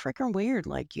pretty freaking weird.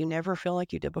 Like you never feel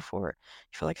like you did before.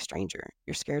 You feel like a stranger.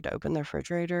 You're scared to open the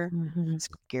refrigerator,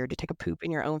 scared to take a poop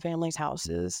in your own family's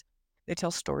houses. They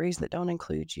tell stories that don't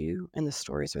include you, and the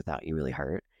stories without you really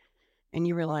hurt. And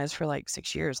you realize for like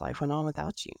 6 years, life went on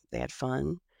without you. They had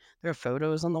fun. There are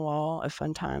photos on the wall of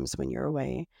fun times when you're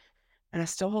away. And I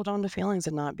still hold on to feelings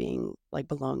of not being like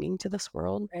belonging to this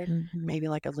world. Maybe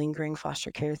like a lingering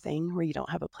foster care thing where you don't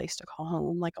have a place to call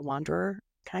home, like a wanderer,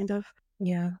 kind of.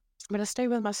 Yeah. But I stayed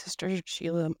with my sister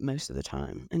Sheila most of the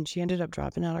time. And she ended up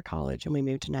dropping out of college and we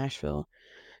moved to Nashville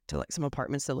to like some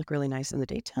apartments that look really nice in the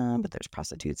daytime, but there's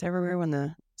prostitutes everywhere when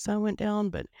the sun went down.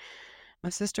 But my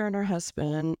sister and her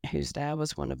husband, whose dad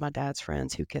was one of my dad's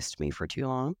friends who kissed me for too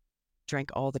long,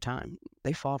 drank all the time.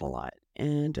 They fought a lot.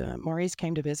 And Maurice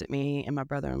came to visit me, and my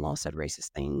brother-in-law said racist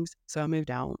things. So I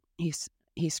moved out.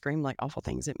 He screamed like awful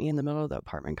things at me in the middle of the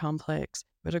apartment complex.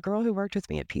 But a girl who worked with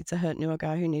me at Pizza Hut knew a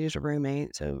guy who needed a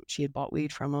roommate, so she had bought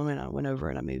weed from him, and I went over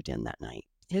and I moved in that night.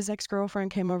 His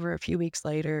ex-girlfriend came over a few weeks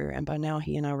later, and by now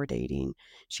he and I were dating.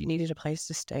 She needed a place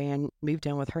to stay and moved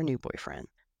in with her new boyfriend.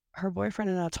 Her boyfriend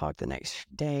and I talked the next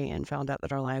day and found out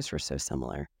that our lives were so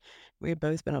similar. We had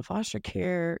both been in foster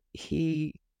care.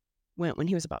 He went when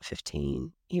he was about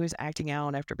 15. He was acting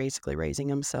out after basically raising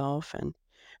himself, and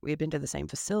We had been to the same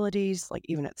facilities, like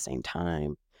even at the same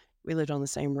time. We lived on the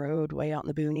same road way out in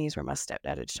the boonies where my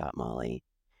stepdad had shot Molly.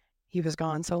 He was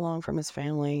gone so long from his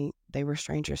family, they were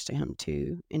strangers to him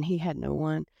too. And he had no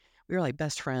one. We were like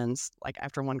best friends, like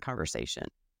after one conversation.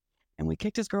 And we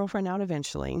kicked his girlfriend out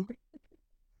eventually.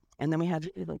 And then we had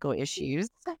legal issues.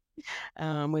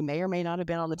 We may or may not have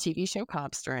been on the TV show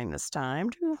Cops during this time.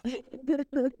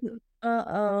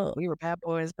 Uh-oh. We were bad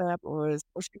boys, bad boys.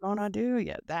 What's she gonna do?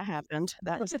 Yeah, that happened.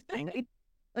 That was a thing.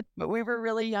 But we were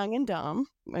really young and dumb.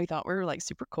 We thought we were like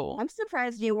super cool. I'm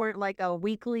surprised you weren't like a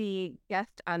weekly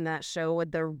guest on that show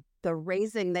with the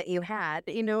raising that you had,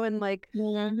 and like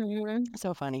Mhm.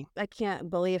 So funny. I can't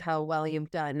believe how well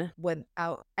you've done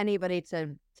without anybody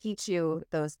to teach you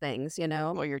those things,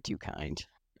 Well, you're too kind.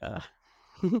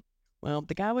 Well,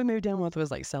 the guy we moved in with was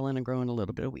like selling and growing a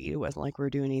little bit of weed. It wasn't like we were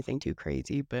doing anything too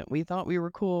crazy, but we thought we were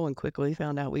cool and quickly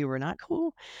found out we were not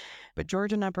cool. But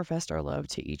George and I professed our love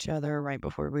to each other right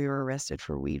before we were arrested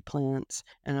for weed plants.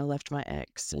 And I left my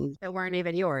ex, and that weren't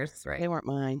even yours, they right? weren't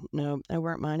mine. No, they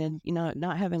weren't mine. And,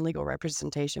 not having legal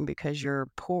representation because you're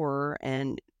poor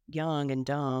and young and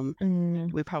dumb,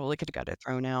 Mm, we probably could have got it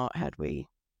thrown out had we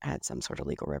had some sort of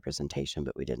legal representation,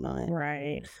 but we did not.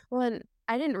 right. Well, and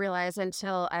I didn't realize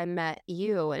until I met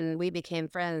you and we became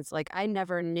friends. Like, I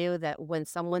never knew that when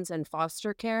someone's in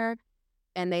foster care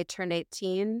and they turn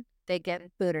 18, they get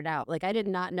booted out. Like, I did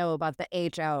not know about the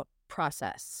age out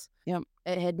process. Yep.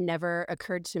 It had never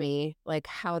occurred to me, like,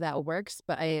 how that works.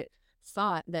 But I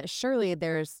thought that surely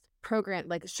there's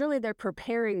surely they're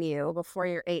preparing you before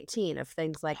you're 18 of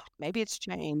things like, Maybe it's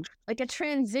changed. Like a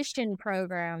transition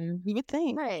program. You would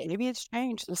think. right. Maybe it's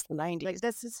changed since the 90s. Like,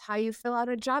 this is how you fill out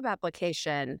a job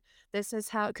application. This is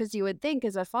how, because you would think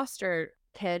as a foster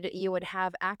kid, you would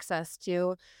have access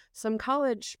to some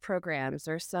college programs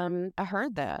or something. I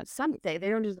heard that. They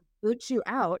don't just boot you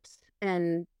out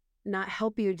and not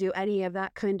help you do any of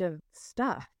that kind of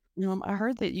stuff. I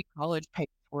heard that you college paid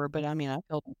for, but I mean, I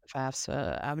filled out the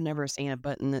FAFSA. I've never seen a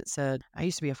button that said, I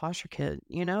used to be a foster kid,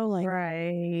 like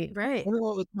Right. Right.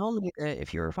 everyone would tell me that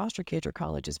if you're a foster kid, your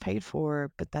college is paid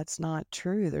for, but that's not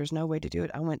true. There's no way to do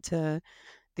it. I went to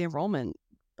the enrollment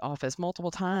office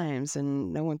multiple times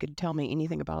and no one could tell me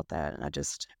anything about that.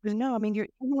 And no, I mean, even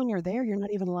when you're there, you're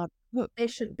not even allowed to cook. They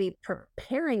should be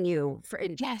preparing you for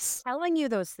and Yes. telling you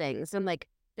those things. And like,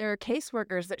 there are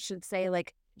caseworkers that should say,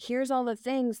 like, here's all the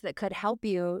things that could help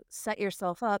you set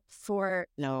yourself up for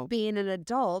No. being an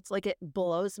adult. Like, it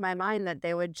blows my mind that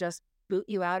they would just boot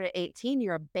you out at 18.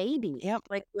 You're a baby. Yep.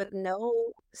 Like, with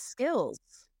no skills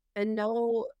and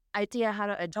no idea how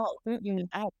to adult. Mm-mm.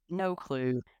 I have no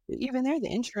clue. Even there,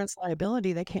 the insurance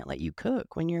liability, they can't let you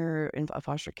cook when you're a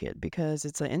foster kid because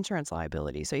it's an insurance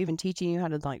liability. So even teaching you how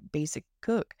to like basic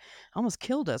cook almost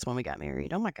killed us when we got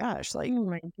married. Oh my gosh. Like Oh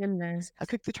my goodness. I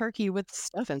cooked the turkey with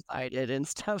stuff inside it and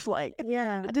stuff like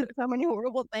Yeah. I did so many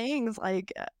horrible things.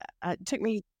 Like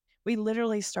we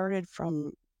literally started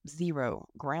from zero,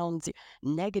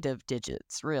 negative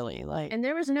digits, really. Like, And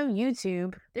there was no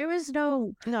YouTube. There was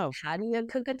no no, how do you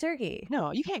cook a turkey?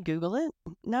 no, you can't Google it.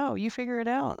 No, you figure it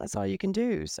out. That's all you can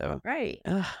do. So, Right.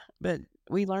 but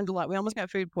we learned a lot. We almost got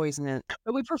food poisoning,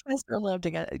 but we professed our love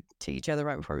to each other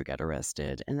right before we got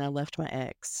arrested. And I left my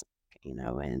ex,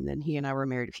 and then he and I were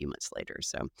married a few months later.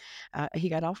 So he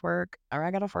got off work, or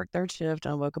I got off work third shift,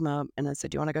 and I woke him up and I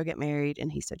said, "Do you want to go get married?"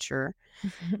 And he said, "Sure."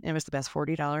 And it was the best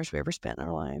 $40 we ever spent in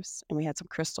our lives. And we had some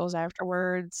crystals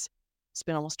afterwards. It's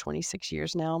been almost 26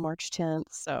 years now, March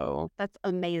 10th. So That's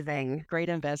amazing. great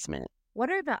investment. What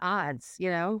are the odds,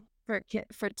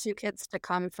 for two kids to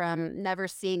come from never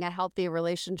seeing a healthy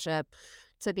relationship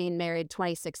to being married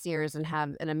 26 years and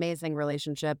have an amazing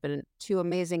relationship and two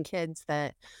amazing kids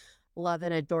that love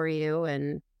and adore you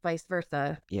and vice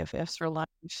versa? BFFs for life,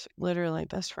 literally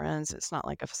best friends. It's not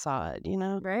like a facade,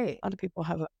 Right. A lot of people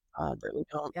have a facade, but we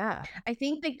don't. Yeah. I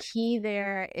think the key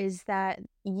there is that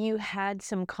you had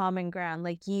some common ground.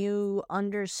 Like you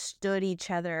understood each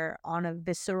other on a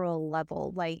visceral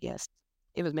level. Like Yes,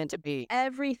 it was meant to be.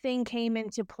 everything came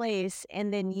into place,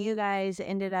 and then you guys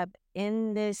ended up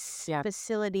in this Yeah.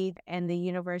 facility, and the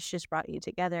universe just brought you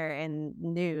together and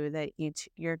knew that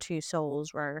your two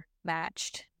souls were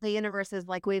matched. The universe is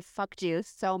like, we've fucked you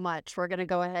so much. We're going to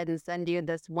go ahead and send you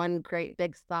this one great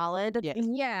big solid Yes.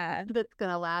 Yeah. that's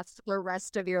going to last the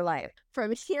rest of your life.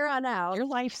 From here on out, Your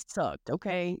life sucked,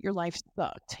 okay? Your life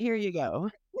sucked. Here you go.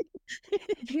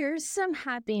 Here's some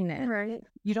happiness. right?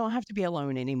 You don't have to be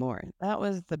alone anymore. That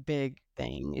was the big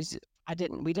thing.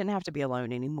 We didn't have to be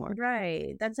alone anymore.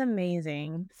 Right. That's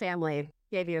amazing. Family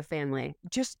gave you a family.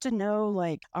 Just to know,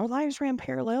 like, our lives ran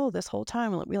parallel this whole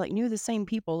time. Like, we knew the same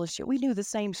people. We knew the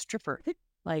same stripper.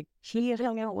 Like, he had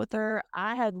hung out with her.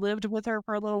 I had lived with her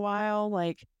for a little while.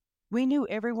 Like, we knew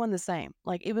everyone the same.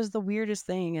 Like, it was the weirdest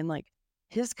thing. And like,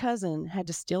 his cousin had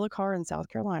to steal a car in South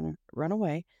Carolina, run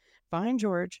away, find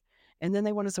George, and then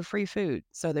they wanted some free food.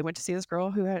 So they went to see this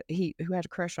girl who had a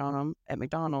crush on him at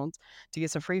McDonald's to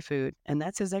get some free food, and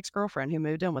that's his ex-girlfriend who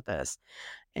moved in with us.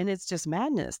 And it's just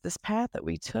madness. This path that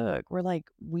we took, we're like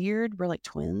weird. We're like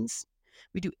twins.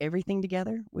 We do everything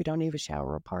together. We don't even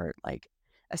shower apart. Like,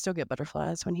 I still get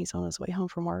butterflies when he's on his way home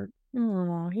from work.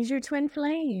 Oh, he's your twin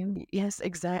flame. Yes,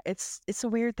 exact. It's a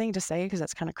weird thing to say because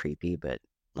that's kind of creepy, but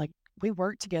like, we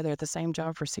worked together at the same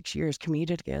job for 6 years,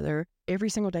 commuted together every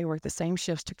single day, worked the same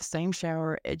shifts, took the same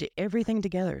shower, did everything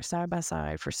together side by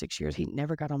side for 6 years. He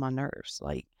never got on my nerves.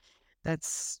 Like,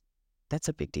 that's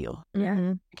a big deal. Yeah.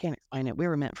 Mhm. I can't explain it. We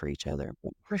were meant for each other.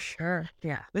 For sure.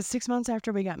 Yeah. But 6 months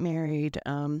after we got married,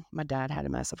 my dad had a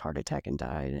massive heart attack and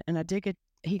died. And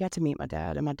he got to meet my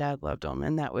dad, and my dad loved him.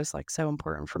 And that was like so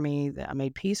important for me that I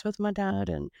made peace with my dad,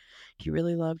 and he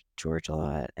really loved George a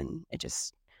lot. And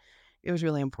it was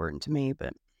really important to me. But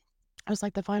it was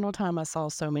like the final time I saw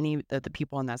so many of the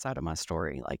people on that side of my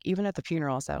story. Like, even at the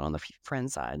funeral, I sat on the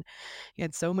friend side. He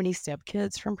had so many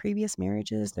stepkids from previous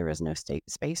marriages. There was no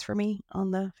space for me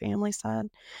on the family side.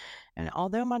 And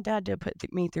although my dad did put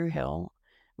me through hell,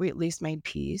 we at least made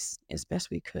peace as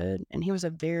best we could. And he was a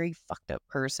very fucked up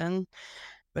person,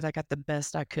 but I got the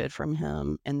best I could from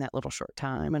him in that little short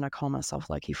time. And I call myself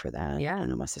lucky for that. Yeah. I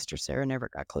know my sister Sarah never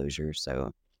got closure.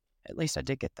 So at least I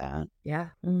did get that. Yeah.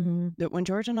 Mhm. But when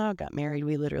George and I got married,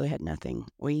 we literally had nothing.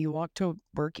 We walked to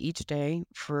work each day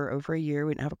for over a year.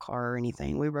 We didn't have a car or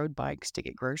anything. We rode bikes to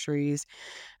get groceries.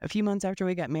 A few months after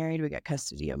we got married, we got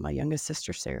custody of my youngest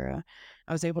sister, Sarah.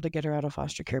 I was able to get her out of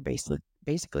foster care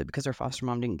basically because her foster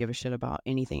mom didn't give a shit about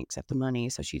anything except the money.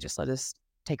 So she just let us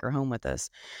take her home with us.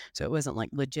 So it wasn't like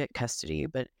legit custody,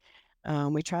 but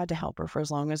we tried to help her for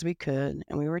as long as we could.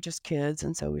 And we were just kids,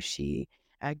 and so was she.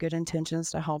 I had good intentions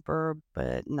to help her,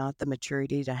 but not the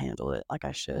maturity to handle it like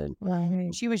I should. Right.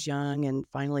 She was young and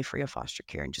finally free of foster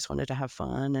care and just wanted to have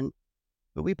fun.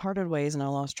 But we parted ways, and I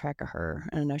lost track of her.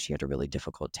 And I know she had a really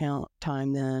difficult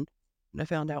time then. And I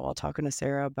found out while talking to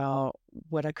Sarah about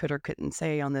what I could or couldn't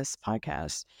say on this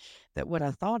podcast that what I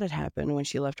thought had happened when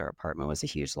she left our apartment was a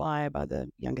huge lie by the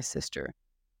youngest sister.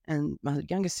 And my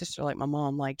youngest sister, like my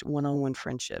mom, liked one-on-one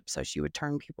friendship. So she would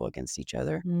turn people against each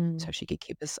other so she could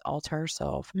keep us all to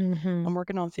herself. Mhm. I'm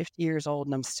working on 50 years old,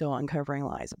 and I'm still uncovering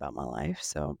lies about my life.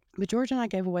 So, but George and I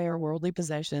gave away our worldly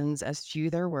possessions, as few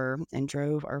there were, and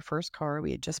drove our first car we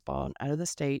had just bought out of the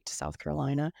state to South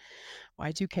Carolina.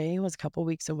 Y2K was a couple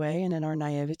weeks away, and in our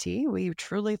naivety, we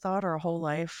truly thought our whole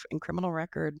life and criminal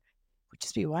record would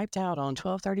just be wiped out on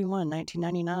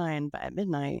 12/31/1999 at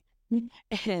midnight.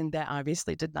 And that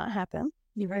obviously did not happen.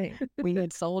 You're right. We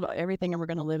had sold everything and we're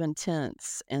going to live in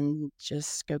tents and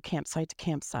just go campsite to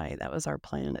campsite. That was our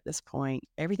plan at this point.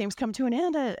 Everything was coming to an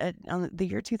end on the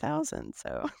year 2000.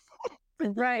 So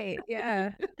Right.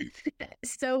 Yeah.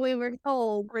 So we were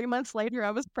told. 3 months later,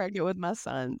 I was pregnant with my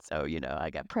son. So, I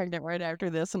got pregnant right after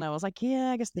this, and I was like,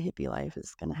 yeah, I guess the hippie life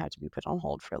is going to have to be put on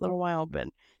hold for a little while.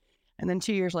 And then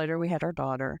 2 years later, we had our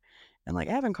daughter. And like,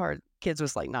 having kids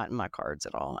was like not in my cards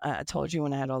at all. I told you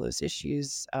when I had all those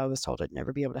issues, I was told I'd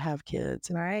never be able to have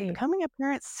kids. Right. Becoming a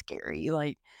parent's scary.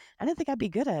 Like, I didn't think I'd be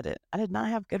good at it. I did not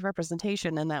have good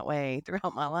representation in that way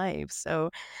throughout my life. So,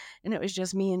 and it was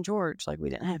just me and George. Like, we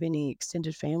didn't have any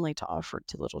extended family to offer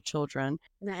to little children.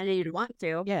 And you'd want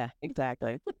to. Yeah,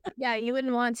 exactly. Yeah, you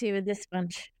wouldn't want to with this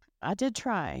bunch. I did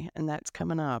try, and that's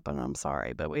coming up, and I'm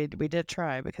sorry, but we did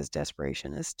try because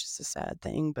desperation is just a sad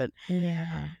thing. But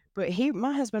Yeah.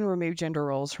 my husband removed gender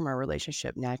roles from our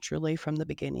relationship naturally from the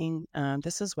beginning.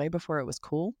 This is way before it was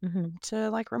cool Mhm.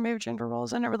 to like remove gender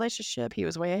roles in a relationship. He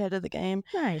was way ahead of the game.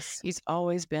 Nice. He's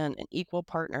always been an equal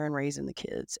partner in raising the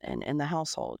kids and in the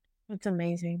household. That's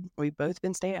amazing. We've both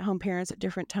been stay-at-home parents at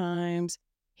different times.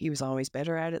 He was always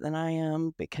better at it than I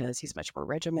am because he's much more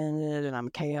regimented and I'm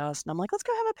chaos. And I'm like, let's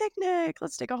go have a picnic.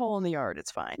 Let's dig a hole in the yard.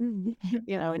 It's fine.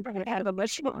 And Have a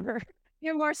much more.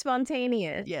 You're more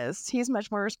spontaneous. yes, he's much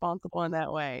more responsible in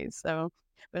that way. So,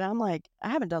 but I'm like, I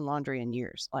haven't done laundry in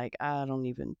years. Like, I don't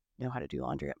even know how to do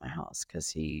laundry at my house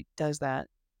because he does that.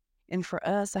 And for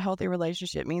us, a healthy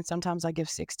relationship means sometimes I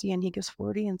give 60 and he gives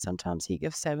 40, and sometimes he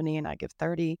gives 70 and I give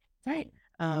 30. Right.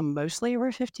 Mostly we're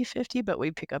 50-50, but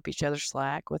we pick up each other's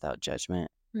slack without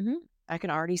judgment. Mhm. I can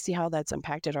already see how that's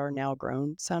impacted our now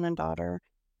grown son and daughter,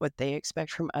 what they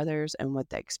expect from others and what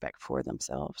they expect for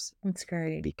themselves That's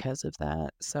great. because of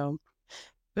that. So,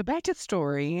 but back to the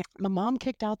story. My mom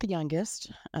kicked out the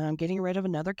youngest, getting rid of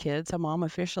another kid. So mom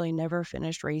officially never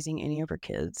finished raising any of her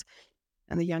kids.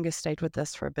 And the youngest stayed with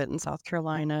us for a bit in South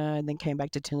Carolina and then came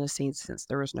back to Tennessee since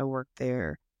there was no work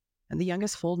there. And the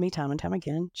youngest fooled me time and time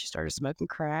again. She started smoking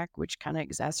crack, which kind of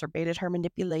exacerbated her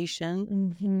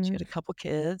manipulation. She had a couple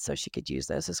kids, so she could use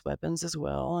those as weapons as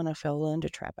well. And I fell into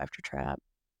trap after trap.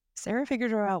 Sarah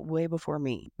figured her out way before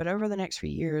me, but over the next few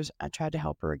years, I tried to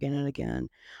help her again and again,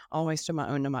 always to my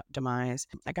own demise.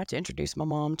 I got to introduce my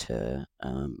mom to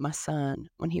my son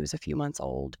when he was a few months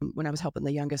old. When I was helping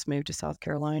the youngest move to South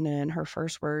Carolina, and her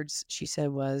first words she said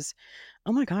was,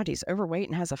 "Oh my God, he's overweight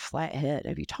and has a flat head.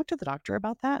 Have you talked to the doctor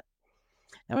about that?"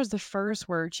 That was the first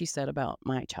word she said about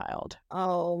my child.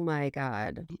 Oh my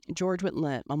God. George wouldn't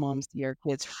let my mom see our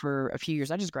kids for a few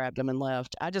years. I just grabbed him and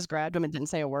left. I just grabbed him and didn't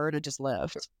say a word. I just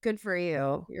left. Good for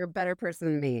you. You're a better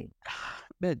person than me.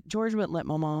 But George wouldn't let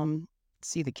my mom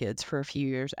see the kids for a few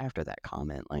years after that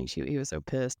comment. Like he was so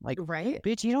pissed. Like, Right?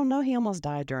 bitch, you don't know he almost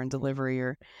died during delivery,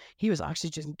 or he was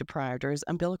oxygen deprived, or his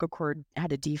umbilical cord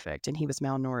had a defect and he was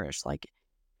malnourished. Like,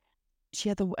 she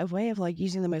had a way of like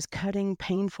using the most cutting,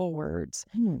 painful words.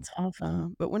 It's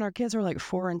awful. But when our kids were like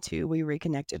 4 and 2, we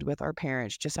reconnected with our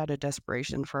parents just out of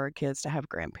desperation for our kids to have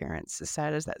grandparents, as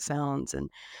sad as that sounds. And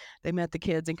they met the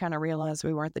kids and kind of realized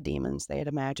we weren't the demons they had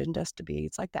imagined us to be.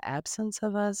 It's like the absence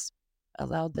of us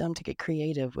allowed them to get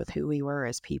creative with who we were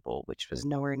as people, which was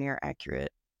nowhere near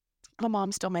accurate. My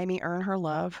mom still made me earn her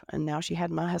love, and now she had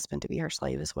my husband to be her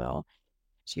slave as well.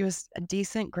 She was a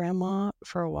decent grandma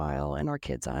for a while in our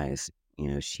kids' eyes. You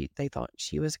know, they thought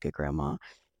she was a good grandma,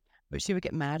 but she would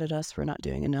get mad at us for not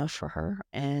doing enough for her,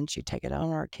 and she'd take it out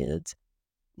on our kids.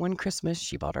 One Christmas,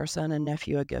 she bought our son and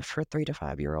nephew a gift for 3 to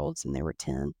 5-year-olds, and they were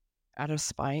 10, out of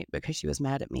spite because she was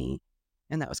mad at me,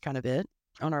 and that was kind of it.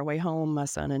 On our way home, my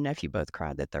son and nephew both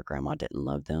cried that their grandma didn't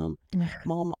love them.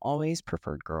 Mom always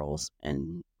preferred girls,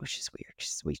 and which is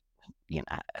weird.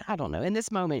 I don't know. In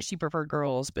this moment, she preferred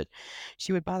girls, but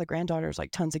she would buy the granddaughters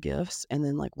like tons of gifts and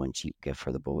then like one cheap gift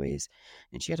for the boys.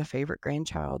 And she had a favorite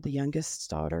grandchild, the youngest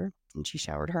daughter, and she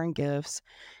showered her in gifts.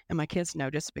 And my kids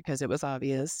noticed because it was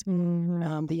obvious.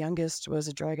 The youngest was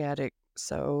a drug addict,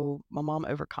 so my mom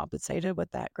overcompensated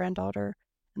with that granddaughter.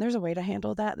 And there's a way to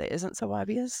handle that that isn't so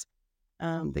obvious.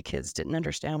 The kids didn't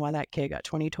understand why that kid got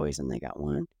 20 toys and they got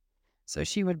one. So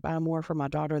she would buy more for my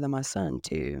daughter than my son,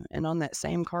 too. And on that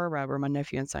same car ride where my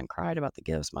nephew and son cried about the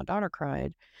gifts, my daughter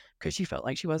cried because she felt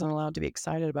like she wasn't allowed to be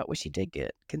excited about what she did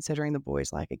get, considering the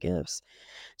boys' lack of gifts.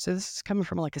 So this is coming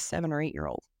from like a 7 or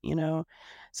 8-year-old, you know?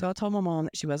 So I told my mom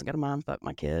that she wasn't going to mind fuck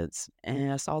my kids.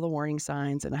 And I saw the warning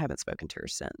signs and I haven't spoken to her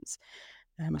since.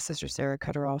 And my sister Sarah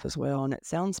cut her off as well. And it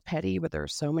sounds petty, but there are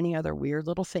so many other weird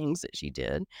little things that she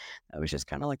did. That was just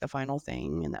kind of like the final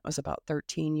thing. And that was about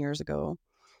 13 years ago.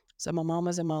 So my mom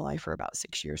was in my life for about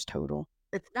 6 years total.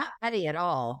 It's not petty at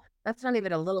all. That's not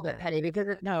even a little bit petty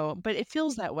because No, but it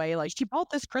feels that way. Like she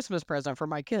bought this Christmas present for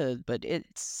my kid, but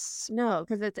it's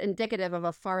indicative of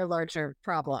a far larger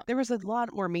problem. there was a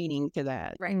lot more meaning to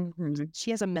that. Right.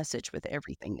 She has a message with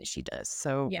everything that she does.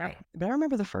 So, Yeah. but I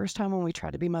remember the first time when we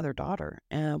tried to be mother-daughter,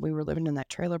 and we were living in that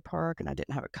trailer park, and I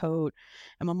didn't have a coat,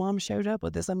 and my mom showed up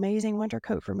with this amazing winter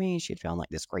coat for me. She'd found like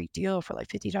this great deal for like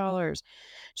 $50.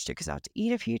 She took us out to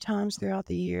eat a few times throughout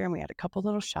the year, and we had a couple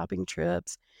little shopping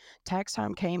trips. Tax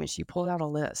time came, and she pulled out a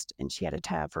list, and she had a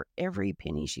tab for every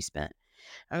penny she spent.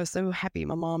 I was so happy.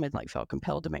 My mom had like felt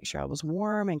compelled to make sure I was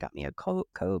warm and got me a coat,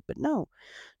 but no,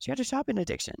 she had a shopping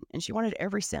addiction and she wanted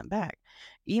every cent back,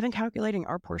 even calculating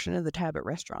our portion of the tab at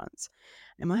restaurants.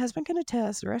 And my husband can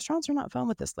attest, the restaurants are not fun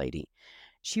with this lady.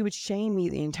 She would shame me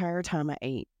the entire time I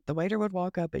ate. The waiter would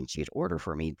walk up and she'd order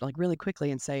for me like really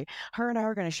quickly and say, her and I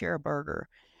are going to share a burger.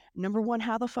 Number one,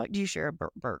 how the fuck do you share a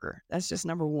burger? That's just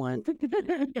number one.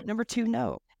 Number two,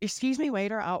 no. Excuse me,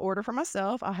 waiter, I'll order for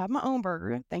myself. I'll have my own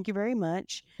burger. Thank you very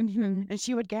much. And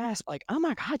she would gasp like, oh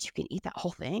my God, you can eat that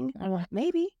whole thing?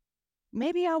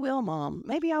 Maybe I will, Mom.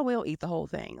 Maybe I will eat the whole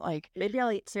thing. Like, Maybe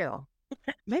I'll eat too.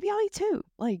 maybe I'll eat too.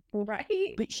 Like,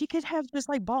 Right. but she could have just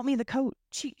like bought me the coat.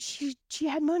 She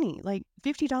had money, like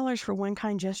 $50 for one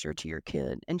kind gesture to your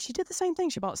kid. And she did the same thing.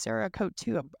 She bought Sarah a coat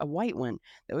too, a white one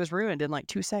that was ruined in like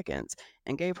 2 seconds,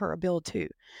 and gave her a bill too.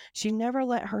 She never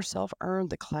let herself earn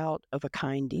the clout of a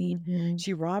kind deed.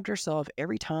 She robbed herself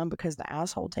every time because the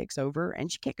asshole takes over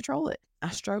and she can't control it.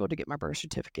 I struggled to get my birth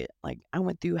certificate. Like, I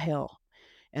went through hell.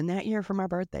 And that year for my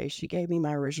birthday, she gave me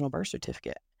my original birth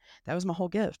certificate. That was my whole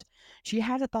gift. She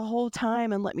had it the whole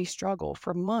time and let me struggle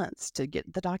for months to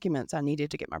get the documents I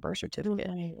needed to get my birth certificate.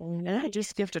 And I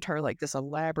just gifted her like this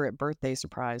elaborate birthday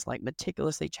surprise, like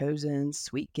meticulously chosen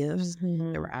sweet gifts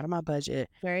that were out of my budget.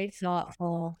 Very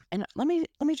thoughtful. And let me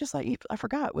just like, I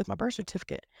forgot with my birth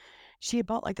certificate, she had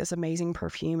bought like this amazing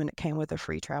perfume and it came with a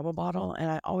free travel bottle,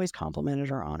 and I always complimented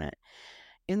her on it.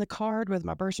 In the card with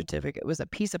my birth certificate was a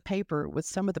piece of paper with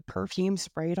some of the perfume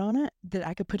sprayed on it that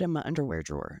I could put in my underwear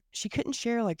drawer. She couldn't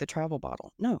share like the travel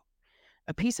bottle. No,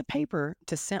 a piece of paper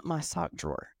to scent my sock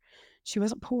drawer. She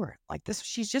wasn't poor. Like this,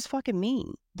 she's just fucking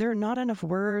mean. There are not enough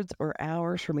words or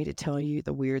hours for me to tell you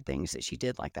the weird things that she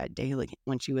did like that daily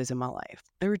when she was in my life.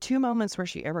 There were 2 moments where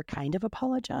she ever kind of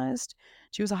apologized.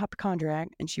 She was a hypochondriac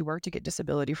and she worked to get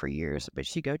disability for years, but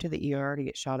she'd go to the ER to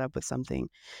get shot up with something.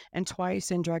 And twice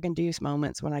in drug-induced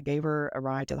moments when I gave her a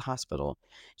ride to the hospital,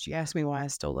 she asked me why I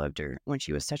still loved her when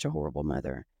she was such a horrible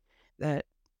mother. That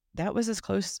was as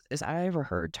close as I ever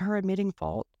heard to her admitting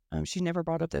fault. She never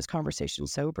brought up this conversation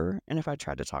sober. And if I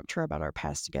tried to talk to her about our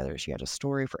past together, she had a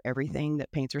story for everything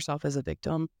that paints herself as a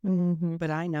victim.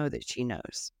 But I know that she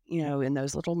knows, in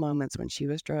those little moments when she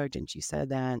was drugged and she said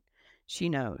that, she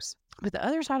knows. But the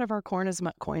other side of our coin is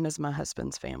my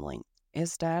husband's family.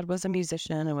 His dad was a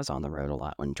musician and was on the road a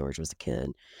lot when George was a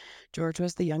kid. George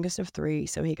was the youngest of 3,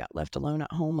 so he got left alone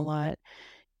at home a lot.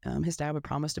 His dad would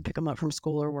promise to pick him up from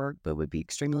school or work, but would be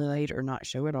extremely late or not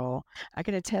show at all. I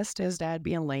can attest to his dad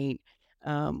being late.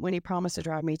 When he promised to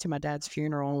drive me to my dad's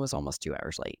funeral and was almost 2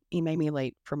 hours late. He made me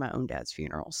late for my own dad's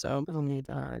funeral. So Oh my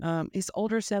God. his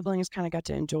older siblings kind of got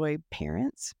to enjoy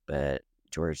parents, but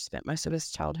George spent most of his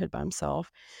childhood by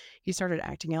himself. He started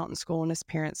acting out in school, and his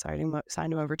parents signed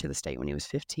him over to the state when he was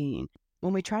 15.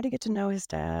 When we tried to get to know his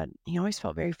dad, he always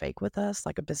felt very fake with us,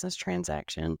 like a business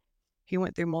transaction. He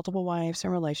went through multiple wives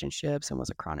and relationships and was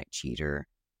a chronic cheater.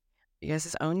 He has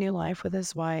his own new life with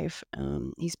his wife.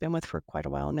 He's been with for quite a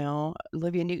while now.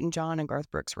 Olivia Newton-John and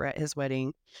Garth Brooks were at his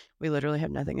wedding. We literally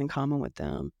have nothing in common with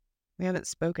them. We haven't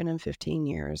spoken in 15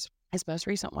 years. His most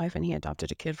recent wife and he adopted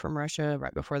a kid from Russia.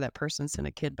 Right before that person sent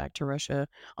a kid back to Russia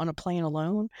on a plane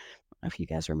alone. I don't know if you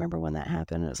guys remember when that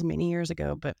happened. It was many years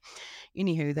ago. But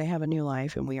anywho, they have a new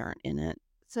life and we aren't in it.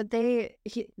 So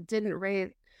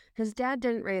his dad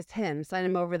didn't raise him, sent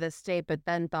him over the state, but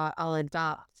then thought, I'll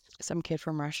adopt. Some kid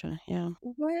from Russia, yeah.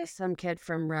 Where is some kid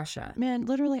from Russia? Man,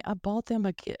 literally, I bought them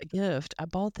a gift. I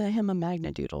bought him a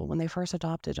Magnadoodle when they first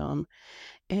adopted him.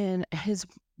 And his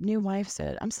new wife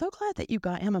said, I'm so glad that you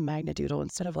got him a Magnadoodle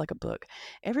instead of like a book.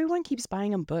 Everyone keeps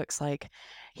buying him books like,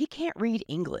 he can't read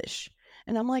English.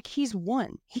 And I'm like, he's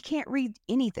 1. He can't read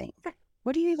anything.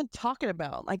 What are you even talking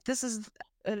about? Like, this is...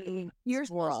 You're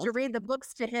supposed to read the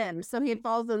books to him so he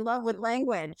falls in love with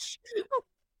language.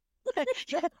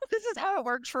 Yeah, this is how it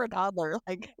works for a toddler.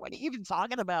 Like, what are you even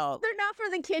talking about? They're not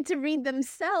for the kid to read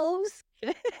themselves.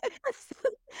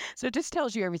 So it just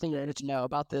tells you everything you need to know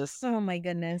about this. Oh my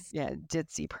goodness. Yeah,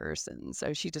 ditzy person.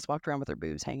 So she just walked around with her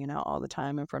boobs hanging out all the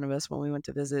time in front of us when we went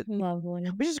to visit, Lovely.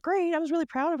 which is great. I was really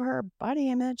proud of her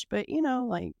body image, but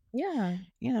Yeah.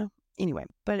 anyway,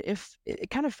 but if it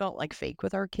kind of felt like fake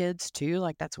with our kids too,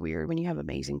 like that's weird when you have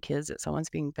amazing kids that someone's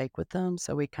being fake with them.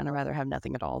 So we kind of rather have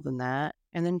nothing at all than that.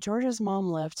 And then George's mom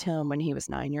left him when he was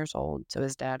 9 years old. So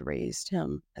his dad raised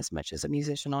him as much as a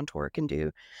musician on tour can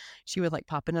do. She would like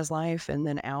pop in his life and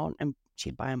then out, and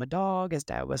she'd buy him a dog. His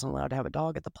dad wasn't allowed to have a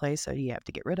dog at the place, so you have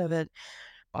to get rid of it.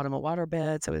 Bought him a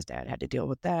waterbed, so his dad had to deal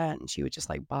with that. And she would just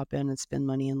like bop in and spend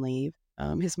money and leave.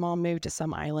 His mom moved to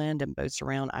some island and boats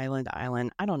around island to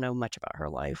island. I don't know much about her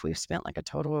life. We've spent like a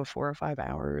total of 4 or 5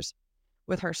 hours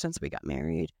with her since we got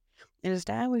married. And his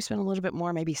dad, we've spent a little bit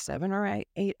more, maybe 7 or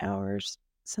 8 hours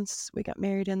since we got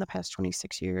married in the past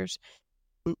 26 years.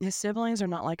 His siblings are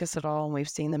not like us at all, and we've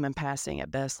seen them in passing at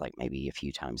best, like maybe a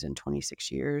few times in 26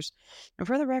 years. And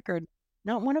for the record,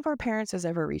 not one of our parents has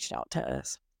ever reached out to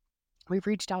us. We've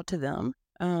reached out to them.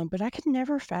 But I could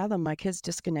never fathom my kids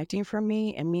disconnecting from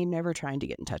me and me never trying to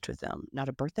get in touch with them. Not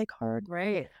a birthday card,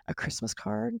 Right. a Christmas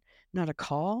card, not a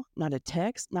call, not a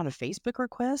text, not a Facebook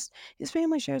request. His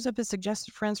family shows up as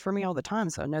suggested friends for me all the time,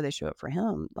 so I know they show up for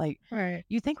him. Like, Right.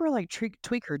 you think we're like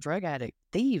tweaker drug addict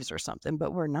thieves or something,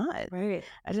 but we're not. Right.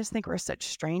 I just think we're such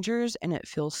strangers, and it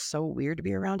feels so weird to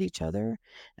be around each other.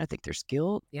 And I think there's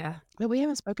guilt. Yeah. But we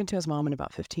haven't spoken to his mom in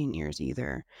about 15 years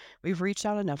either. We've reached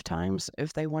out enough times.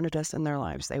 If they wanted us in their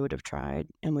lives, they would have tried,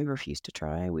 and we refused to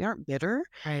try. We aren't bitter.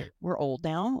 Right. We're old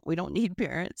now. We don't need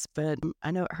parents, but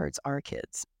I know it hurts our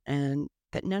kids, and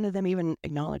that none of them even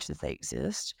acknowledge that they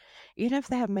exist. Even if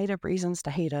they have made up reasons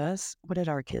to hate us, what did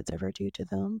our kids ever do to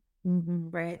them?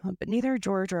 Right. But neither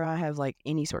George or I have like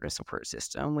any sort of support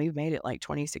system. We've made it like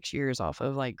 26 years off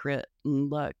of like grit and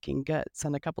luck and guts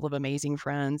and a couple of amazing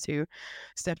friends who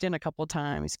stepped in a couple of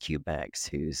times. Cubex,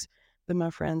 who's been my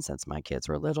friend since my kids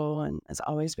were little and has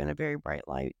always been a very bright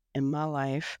light in my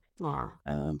life. Aw.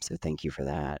 So thank you for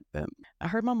that. But I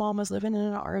heard my mom was living in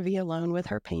an RV alone with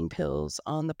her pain pills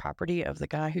on the property of the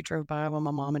guy who drove by when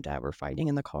my mom and dad were fighting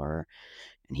in the car.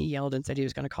 And he yelled and said he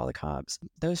was going to call the cops.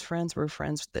 Those friends were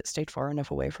friends that stayed far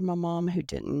enough away from my mom who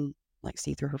didn't like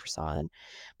see through her facade.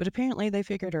 But apparently they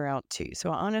figured her out too. So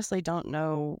I honestly don't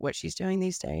know what she's doing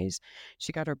these days.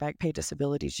 She got her back pay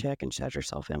disability check and shut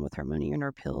herself in with her money and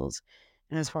her pills.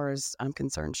 And as far as I'm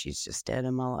concerned, she's just dead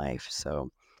in my life. So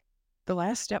the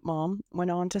last stepmom went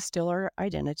on to steal our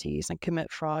identities and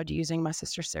commit fraud using my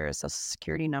sister Sarah's social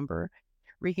security number,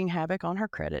 wreaking havoc on her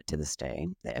credit to this day.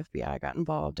 The FBI got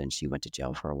involved and she went to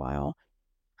jail for a while.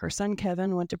 Her son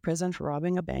Kevin went to prison for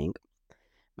robbing a bank.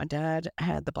 My dad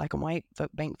had the black and white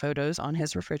bank photos on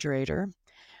his refrigerator.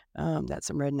 That's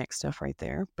some redneck stuff right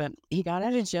there. But he got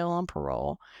out of jail on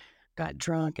parole, got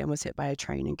drunk, and was hit by a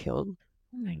train and killed.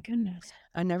 Oh my goodness.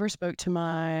 I never spoke to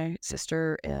my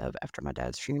sister Ev after my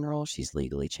dad's funeral. She's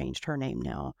legally changed her name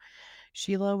now.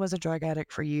 Sheila was a drug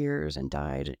addict for years and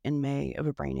died in May of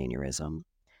a brain aneurysm.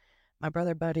 My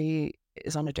brother Buddy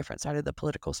is on a different side of the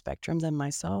political spectrum than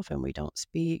myself, and we don't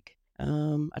speak.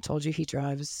 I told you he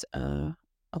drives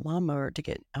a lawnmower to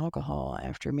get alcohol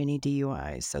after many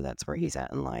DUIs, so that's where he's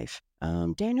at in life.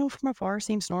 Daniel from afar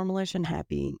seems normalish and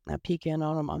happy. I peek in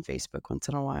on him on Facebook once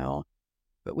in a while,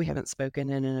 but we haven't spoken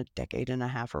in a decade and a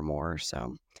half or more.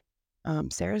 So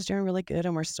Sarah's doing really good,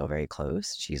 and we're still very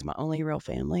close. She's my only real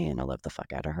family, and I love the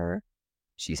fuck out of her.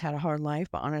 She's had a hard life,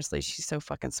 but honestly, she's so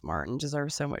fucking smart and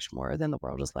deserves so much more than the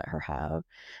world has let her have.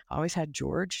 I always had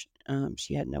George.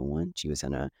 She had no one. She was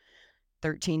in a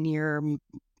 13-year,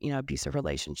 abusive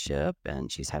relationship,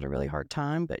 and she's had a really hard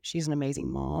time, but she's an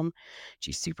amazing mom.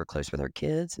 She's super close with her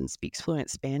kids and speaks fluent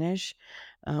Spanish.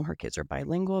 Her kids are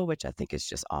bilingual, which I think is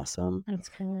just awesome. That's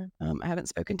cool. I haven't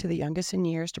spoken to the youngest in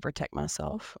years to protect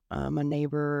myself. My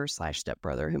neighbor /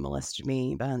 stepbrother who molested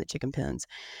me behind the chicken pens.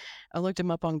 I looked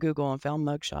him up on Google and found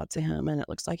mugshots of him, and it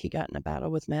looks like he got in a battle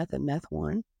with meth and meth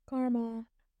won. Karma.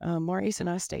 Maurice and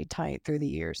I stayed tight through the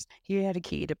years. He had a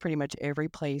key to pretty much every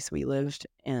place we lived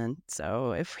in.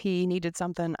 So if he needed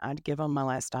something, I'd give him my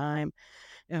last dime.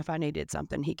 And if I needed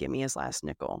something, he'd give me his last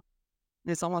nickel.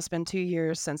 It's almost been 2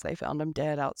 years since they found him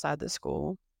dead outside the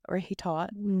school where he taught.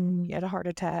 He had a heart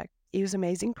attack. He was an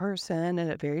amazing person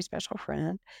and a very special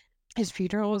friend. His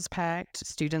funeral was packed.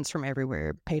 Students from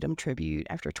everywhere paid him tribute.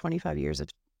 After 25 years of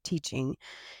teaching,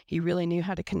 he really knew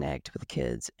how to connect with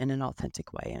kids in an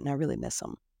authentic way, and I really miss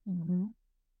him. Mm-hmm.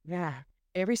 Yeah.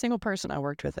 Every single person I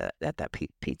worked with at that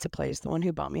pizza place, the one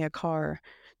who bought me a car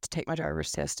to take my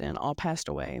driver's test in, all passed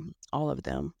away, all of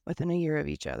them, within a year of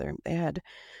each other. They had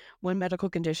one medical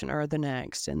condition or the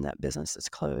next, and that business is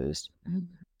closed.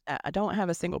 I don't have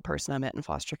a single person I met in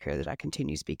foster care that I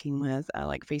continue speaking with. I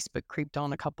Facebook creeped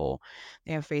on a couple.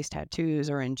 They have face tattoos,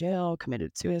 or in jail,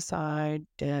 committed suicide,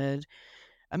 dead.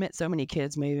 I met so many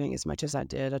kids moving as much as I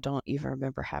did. I don't even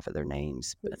remember half of their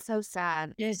names. But It's so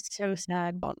sad. It's so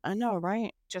sad. I know,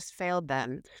 right? Just failed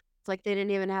them. It's like they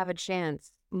didn't even have a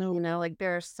chance. No.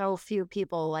 There are so few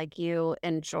people like you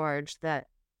and George that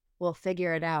will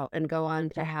figure it out and go on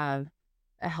to have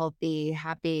a healthy,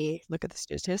 happy, Look at the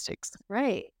statistics.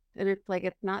 right. And it's like,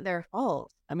 it's not their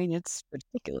fault. I mean, it's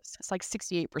ridiculous. It's like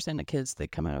 68% of kids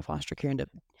that come out of foster care end up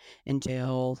in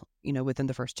jail, within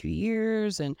the first 2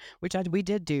 years, and which we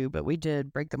did do, but we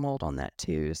did break the mold on that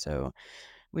too. So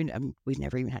we've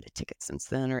never even had a ticket since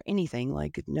then or anything,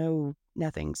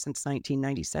 nothing since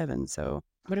 1997. So,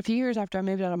 but a few years after I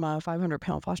moved out of my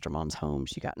 500-pound foster mom's home,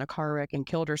 she got in a car wreck and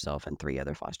killed herself and 3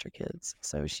 other foster kids.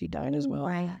 So she died as well.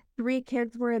 Right. 3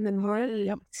 kids were in the north.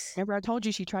 Yep. Remember, I told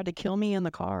you she tried to kill me in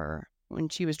the car when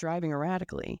she was driving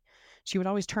erratically. She would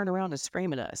always turn around and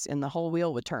scream at us, and the whole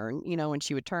wheel would turn, when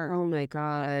she would turn. Oh my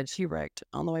God. She wrecked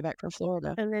on the way back from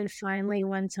Florida. And then finally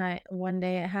one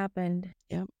day it happened.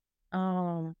 Yep.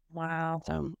 Oh, wow.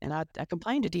 So, and I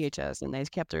complained to DHS, and they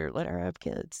kept let her have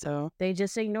kids. So, They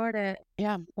just ignored it.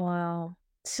 yeah. Wow.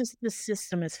 It's just the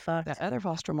system is fucked. That other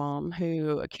foster mom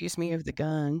who accused me of the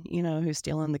gun, who's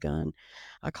stealing the gun,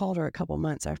 I called her a couple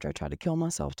months after I tried to kill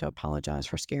myself to apologize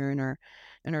for scaring her.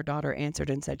 And her daughter answered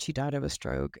and said she died of a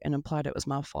stroke and implied it was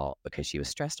my fault because she was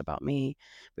stressed about me.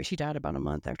 But she died about a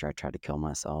month after I tried to kill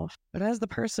myself. But as the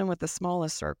person with the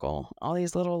smallest circle, all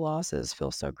these little losses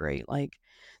feel so great. Like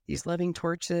these living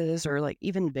torches, or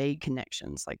even vague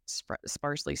connections,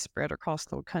 sparsely spread across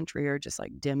the country, are just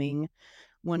dimming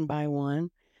one by one.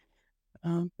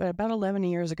 But about 11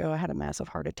 years ago, I had a massive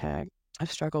heart attack.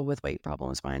 I've struggled with weight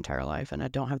problems my entire life, and I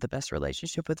don't have the best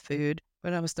relationship with food.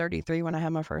 But I was 33 when I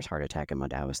had my first heart attack, and my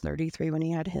dad was 33 when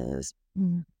he had his.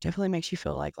 Definitely makes you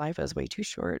feel like life is way too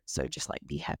short. So just like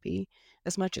be happy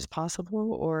as much as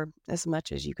possible or as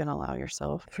much as you can allow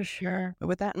yourself. For sure. But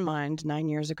with that in mind, 9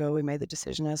 years ago, we made the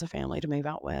decision as a family to move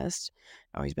out west.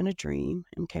 Always been a dream,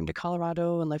 and came to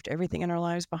Colorado and left everything in our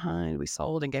lives behind. We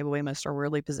sold and gave away most of our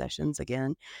worldly possessions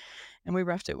again. And we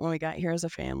roughed it when we got here as a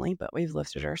family, but we've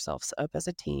lifted ourselves up as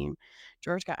a team.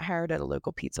 George got hired at a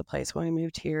local pizza place when we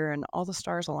moved here, and all the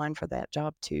stars aligned for that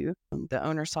job too. The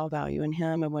owner saw value in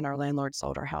him, and when our landlord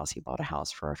sold our house, he bought a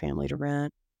house for our family to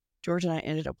rent. George and I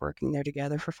ended up working there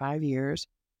together for 5 years.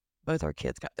 Both our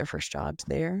kids got their first jobs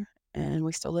there, and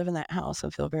we still live in that house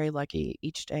and feel very lucky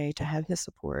each day to have his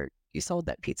support. He sold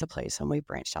that pizza place, and we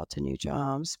branched out to new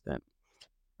jobs, but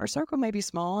our circle may be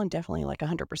small and definitely like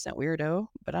 100% weirdo,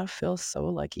 but I feel so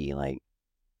lucky. Like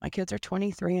my kids are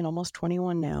 23 and almost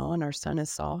 21 now, and our son is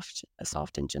a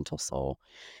soft and gentle soul.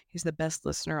 He's the best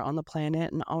listener on the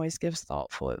planet and always gives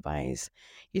thoughtful advice.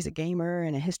 He's a gamer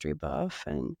and a history buff,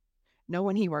 and no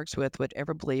one he works with would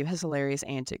ever believe his hilarious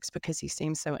antics because he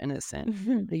seems so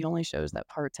innocent, but he only shows that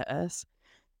part to us.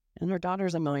 And her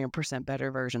daughter's a million%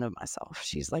 better version of myself.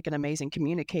 She's like an amazing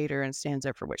communicator and stands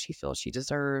up for what she feels she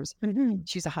deserves.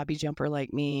 She's a hobby jumper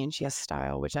like me, and she has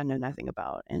style, which I know nothing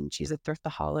about. And she's a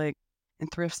thriftaholic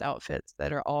and thrifts outfits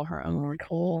that are all her own.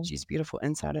 Cool. She's beautiful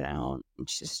inside and out, and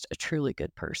she's just a truly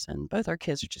good person. Both our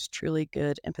kids are just truly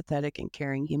good, empathetic, and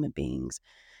caring human beings.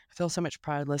 I feel so much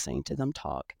pride listening to them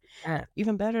talk. Yeah.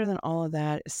 Even better than all of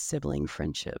that is sibling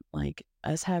friendship. Like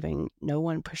us having no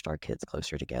one pushed our kids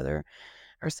closer together.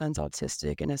 Our son's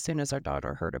autistic, and as soon as our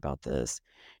daughter heard about this,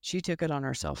 she took it on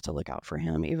herself to look out for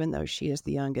him, even though she is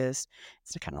the youngest.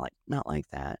 It's kind of like not like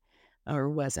that, or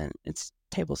wasn't. It's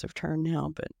tables have turned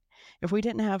now, but if we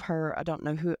didn't have her, I don't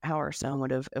know how our son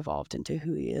would have evolved into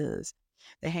who he is.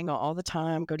 They hang out all the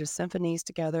time, go to symphonies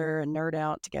together, and nerd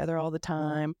out together all the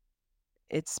time.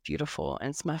 It's beautiful,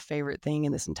 and it's my favorite thing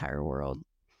in this entire world.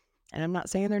 And I'm not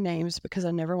saying their names because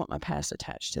I never want my past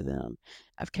attached to them.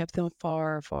 I've kept them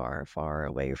far, far, far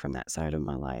away from that side of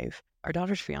my life. Our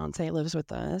daughter's fiance lives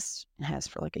with us and has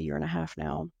for like a year and a half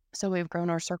now. So we've grown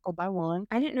our circle by one.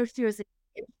 I didn't know she was.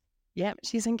 Yep,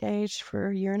 she's engaged for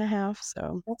a year and a half.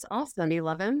 So That's awesome. Do you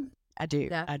love him? I do.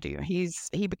 Yeah. I do. He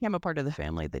became a part of the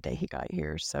family the day he got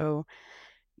here. So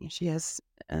she has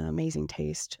amazing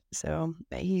taste. So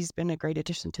he's been a great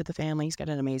addition to the family. He's got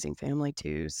an amazing family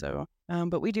too. So,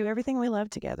 but we do everything we love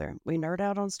together. We nerd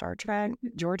out on Star Trek.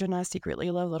 George and I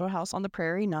secretly love Little House on the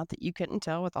Prairie. Not that you couldn't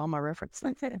tell with all my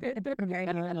references.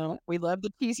 We love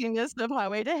the cheesiness of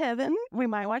Highway to Heaven. We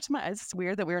might watch it's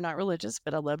weird that we're not religious,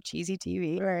 but I love cheesy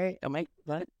TV. Right. Don't make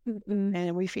fun.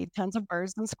 And we feed tons of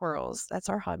birds and squirrels. That's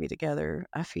our hobby together.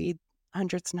 I feed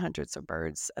hundreds and hundreds of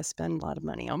birds. I spend a lot of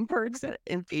money on birds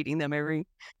and feeding them every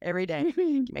day,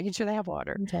 making sure they have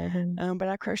water. But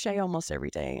I crochet almost every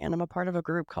day, and I'm a part of a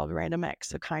group called Random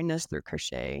Acts of Kindness through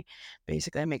Crochet.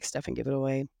 Basically, I make stuff and give it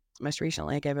away. Most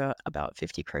recently, I gave about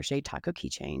 50 crochet taco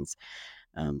keychains.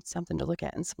 Something to look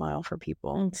at and smile for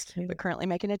people. But currently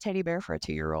making a teddy bear for a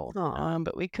 2-year-old.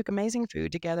 But we cook amazing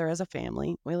food together as a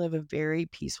family. We live a very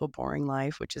peaceful, boring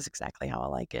life, which is exactly how I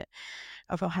like it.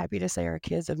 I feel happy to say our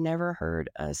kids have never heard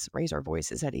us raise our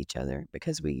voices at each other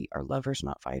because we are lovers,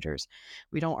 not fighters.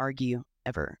 We don't argue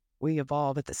ever. We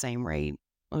evolve at the same rate.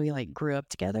 We grew up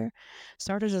together,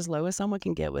 started as low as someone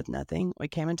can get with nothing. We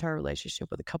came into our relationship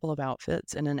with a couple of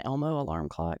outfits and an Elmo alarm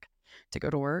clock to go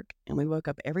to work. And we woke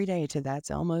up every day to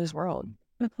that's Elmo's world.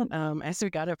 As we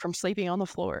got up from sleeping on the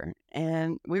floor.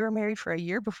 And we were married for a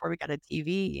year before we got a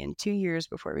TV and 2 years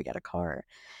before we got a car.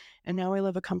 And now we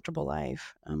live a comfortable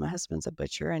life. My husband's a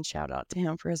butcher, and shout out to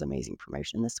him for his amazing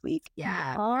promotion this week.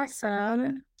 Yeah.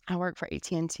 Awesome. I work for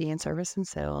AT&T in service and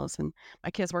sales, and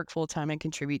my kids work full time and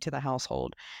contribute to the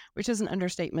household, which is an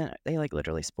understatement. They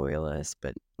literally spoil us,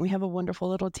 but we have a wonderful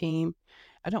little team.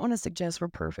 I don't want to suggest we're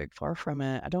perfect, far from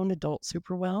it. I don't adult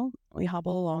super well. We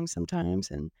hobble along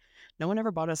sometimes, and no one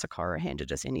ever bought us a car or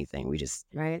handed us anything. We just,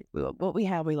 Right. what we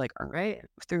have, we earn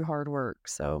through hard work.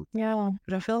 So, Yeah.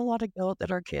 but I feel a lot of guilt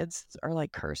that our kids are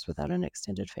cursed without an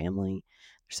extended family.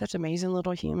 They're such amazing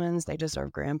little humans. They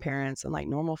deserve grandparents and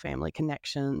normal family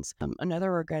connections.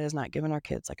 Another regret is not giving our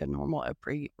kids a normal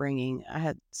upbringing. I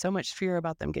had so much fear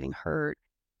about them getting hurt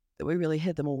that we really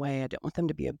hid them away. I didn't want them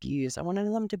to be abused. I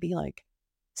wanted them to be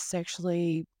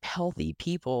sexually healthy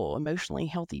people, emotionally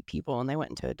healthy people, and they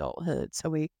went into adulthood. So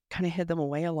we kind of hid them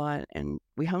away a lot, and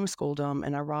we homeschooled them,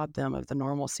 and I robbed them of the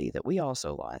normalcy that we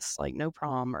also lost, no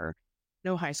prom or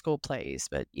no high school plays.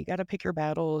 But you got to pick your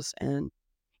battles, and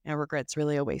And regret's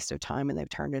really a waste of time, and they've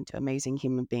turned into amazing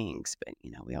human beings. But,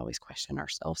 we always question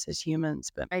ourselves as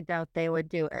humans, but I doubt they would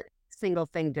do a single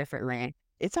thing differently.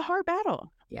 it's a hard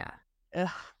battle. Yeah, Ugh,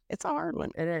 it's a hard one.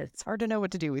 it is. It's hard to know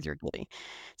what to do with your kitty.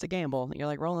 It's a gamble. You're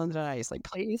like rolling the dice, like,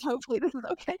 please, hopefully this is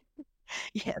okay.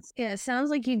 Yes. Yeah, it sounds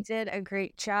like you did a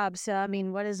great job. So, I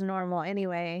mean, what is normal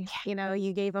anyway?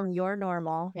 You gave them your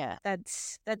normal. Yeah.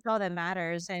 That's all that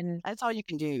matters. And That's all you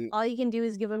can do. all you can do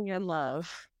is give them your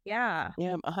love. Yeah.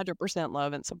 Yeah, 100%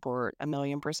 love and support,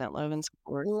 1,000,000% love and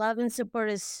support. Love and support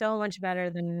is so much better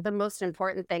than The most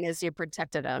important thing is you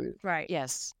protected them. right.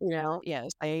 Yes. You know,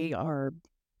 Yes. They are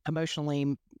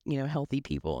emotionally, healthy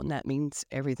people, and that means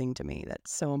everything to me.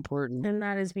 That's so important. And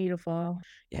that is beautiful.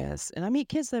 Yes. And I meet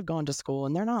kids that have gone to school,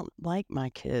 and they're not like my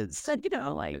kids. Like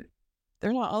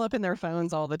they're not all up in their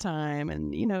phones all the time,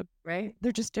 and right?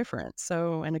 they're just different.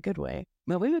 So in a good way.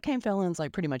 But we became felons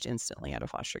like pretty much instantly out of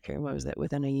foster care. What was it?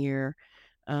 Within a year.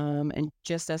 And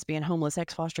just us being homeless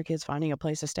ex-foster kids, finding a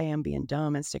place to stay and being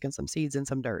dumb and sticking some seeds in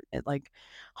some dirt. It like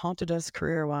haunted us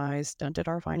career-wise, stunted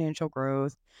our financial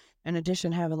growth. In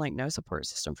addition, having like no support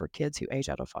system for kids who age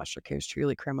out of foster care is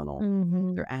truly criminal.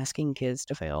 Mm-hmm. They're asking kids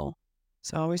to fail.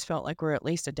 So I always felt like we're at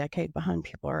least a decade behind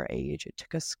people our age. It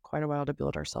took us quite a while to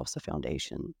build ourselves a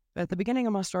foundation. But at the beginning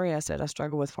of my story, I said I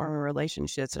struggle with forming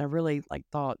relationships, and I really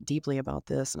thought deeply about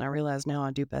this. And I realize now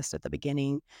I do best at the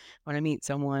beginning. When I meet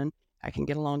someone, I can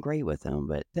get along great with them,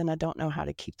 but then I don't know how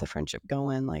to keep the friendship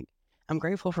going. Like, I'm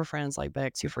grateful for friends like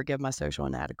Bex who forgive my social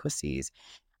inadequacies.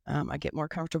 I get more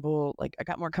comfortable. I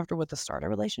got more comfortable with the start of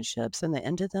relationships and the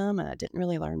end of them, and I didn't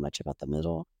really learn much about the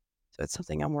middle. So it's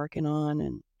something I'm working on,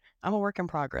 and I'm a work in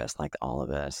progress, like all of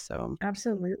us. So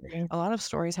Absolutely. a lot of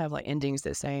stories have endings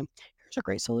that say, here's a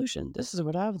great solution. This is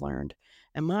what I've learned.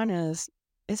 And mine is,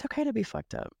 it's okay to be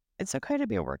fucked up. It's okay to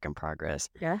be a work in progress.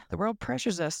 Yeah. The world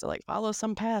pressures us to follow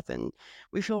some path, and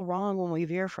we feel wrong when we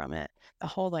veer from it. The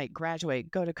whole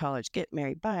graduate, go to college, get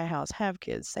married, buy a house, have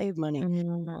kids, save money.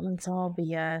 It's all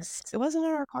BS. It wasn't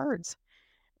in our cards.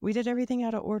 We did everything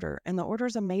out of order, and the order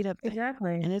is a made up thing.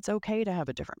 Exactly. And it's okay to have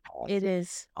a different path. It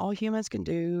is. All humans can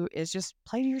do is just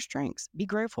play to your strengths. Be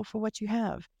grateful for what you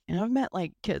have. And I've met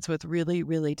kids with really,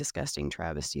 really disgusting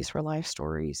travesties for life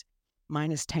stories.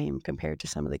 Mine is tame compared to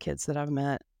some of the kids that I've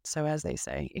met. So as they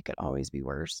say, it could always be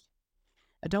worse.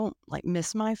 I don't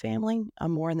miss my family.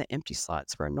 I'm more in the empty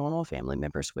slots where normal family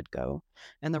members would go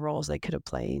and the roles they could have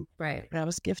played. Right. But I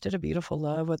was gifted a beautiful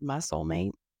love with my soulmate.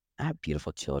 I have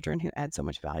beautiful children who add so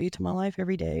much value to my life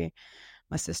every day.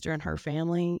 My sister and her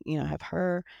family, I have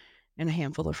her and a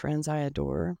handful of friends I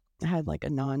adore. I had a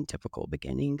non-typical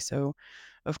beginning. So,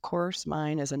 of course,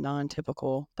 mine is a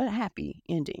non-typical but happy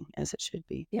ending, as it should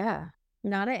be. Yeah.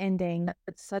 Not an ending.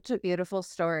 It's such a beautiful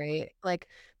story. Like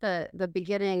the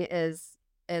beginning is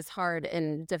hard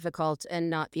and difficult and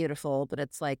not beautiful, but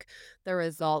it's the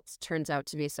result turns out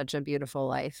to be such a beautiful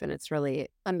life, and it's really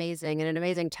amazing and an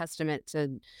amazing testament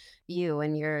to you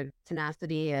and your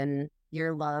tenacity, and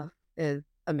your love is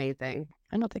amazing.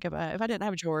 I don't think if I didn't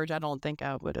have George, I don't think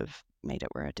I would have made it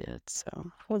where I did.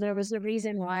 So Well, there was a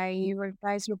reason why you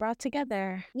guys were brought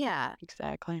together. Yeah.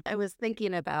 exactly. I was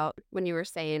thinking about when you were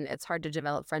saying it's hard to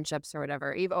develop friendships or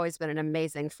whatever. You've always been an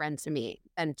amazing friend to me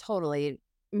and totally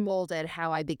molded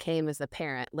how I became as a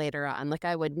parent later on.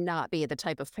 I would not be the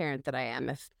type of parent that I am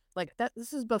if that.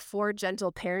 This is before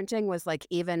gentle parenting was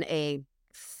even a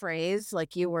phrase.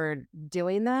 You were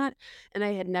doing that, and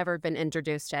I had never been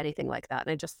introduced to anything like that.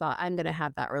 And I just thought I'm going to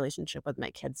have that relationship with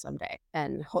my kids someday,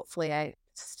 and hopefully I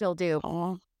still do.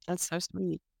 Oh, that's so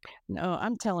sweet. No,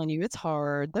 I'm telling you, it's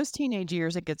hard. Those teenage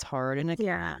years, it gets hard, and it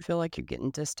Yeah. can feel like you're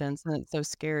getting distance, and it's so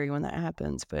scary when that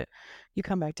happens. But you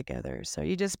come back together. So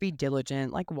you just be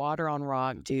diligent, like water on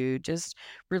rock, dude. Just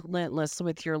relentless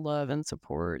with your love and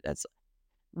support. That's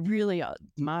really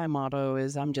my motto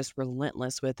is I'm just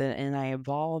relentless with it, and I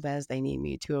evolve as they need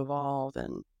me to evolve.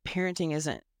 And parenting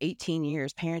isn't 18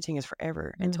 years. Parenting is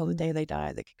forever until the day they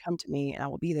die. They can come to me, and I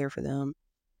will be there for them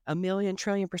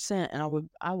 1,000,000,000,000%. And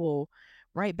I will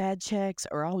write bad checks,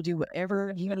 or I'll do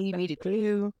whatever you need me to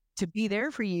do to be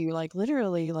there for you.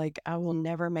 Literally, I will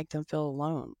never make them feel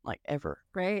alone, ever.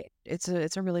 Right. It's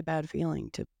a really bad feeling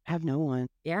to have no one.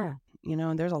 Yeah.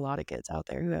 And there's a lot of kids out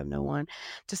there who have no one.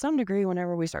 To some degree,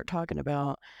 whenever we start talking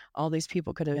about all these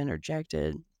people could have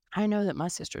interjected, I know that my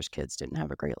sister's kids didn't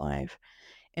have a great life.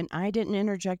 And I didn't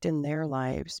interject in their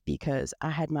lives because I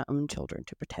had my own children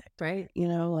to protect. Right.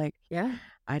 Yeah.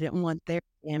 I didn't want their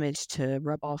damage to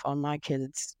rub off on my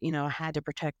kids. I had to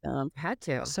protect them. Had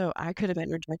to. So I could have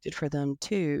interjected for them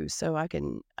too. So I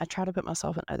try to put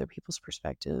myself in other people's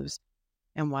perspectives.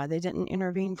 and why they didn't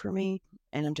intervene for me.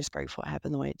 And I'm just grateful it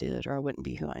happened the way it did, or I wouldn't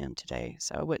be who I am today.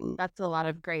 So I wouldn't. That's a lot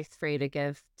of grace for you to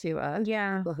give to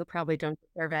Yeah. people who probably don't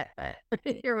deserve it, but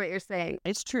I hear what you're saying.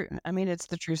 It's true. I mean, it's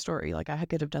the true story. Like, I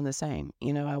could have done the same.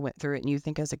 You know, I went through it, and you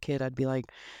think as a kid, I'd be like,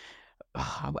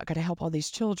 oh, I got to help all these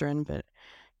children, but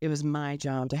it was my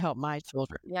job to help my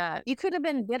children. Yeah. You could have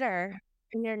been bitter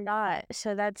and you're not.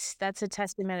 So that's a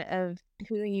testament of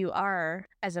who you are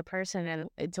as a person, and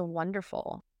it's a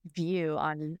wonderful view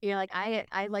on. You know, like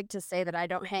I like to say that I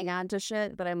don't hang on to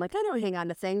shit, but I'm like, I don't hang on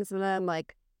to things. And I'm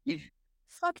like,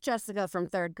 fuck Jessica from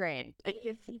 3rd grade.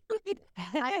 I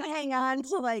hang on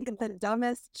to like the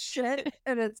dumbest shit.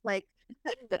 And it's like,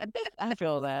 I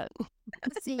feel that.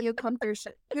 see you come through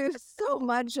so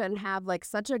much and have like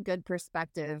such a good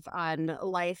perspective on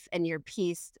life and your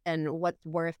peace and what's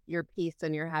worth your peace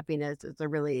and your happiness is a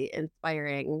really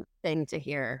inspiring thing to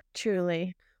hear.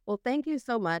 Truly. Well, thank you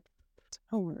so much.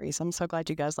 No worries. I'm so glad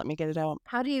you guys let me get it out.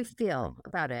 How do you feel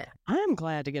about it? I'm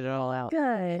glad to get it all out.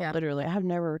 Good. Yeah. Literally, I've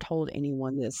never told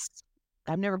anyone this.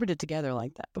 I've never put it together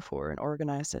like that before and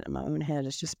organized it in my own head.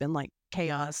 It's just been like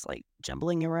chaos, like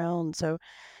jumbling around. So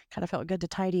kind of felt good to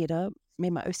tidy it up,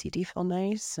 made my OCD feel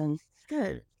nice, and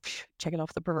Good. check it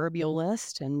off the proverbial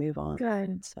list and move on.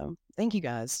 Good. So thank you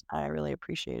guys. I really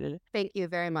appreciate it. Thank you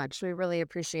very much. We really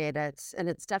appreciate it. And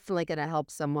it's definitely going to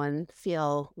help someone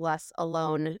feel less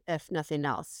alone, if nothing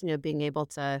else. You know, being able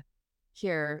to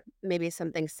hear maybe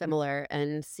something similar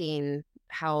and seeing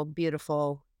how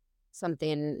beautiful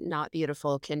something not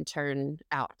beautiful can turn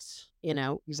out. You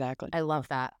know, Exactly. I love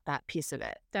that piece of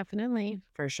it Definitely.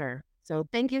 for sure. So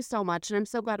thank you so much. And I'm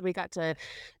so glad we got to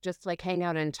just like hang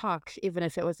out and talk, even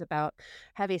if it was about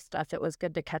heavy stuff. It was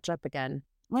good to catch up again.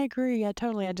 I agree. Yeah,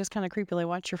 totally. I just kind of creepily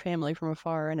watch your family from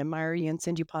afar and admire you and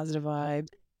send you positive vibes.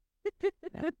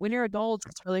 Yeah. When you're adults,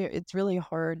 it's really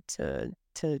hard to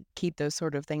keep those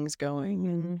sort of things going.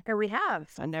 And Here we have.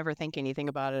 I never think anything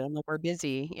about it. I'm like, we're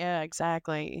busy. Yeah,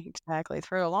 exactly.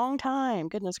 For a long time.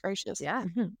 Goodness gracious. Yeah.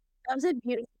 That was a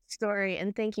beautiful story,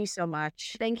 and thank you so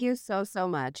much. Thank you so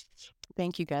much.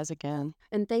 Thank you guys again.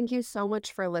 And thank you so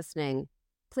much for listening.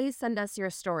 Please send us your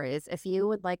stories. If you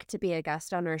would like to be a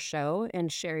guest on our show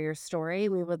and share your story,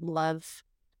 we would love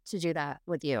to do that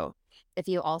with you. If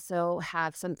you also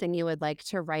have something you would like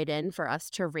to write in for us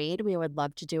to read, we would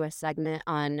love to do a segment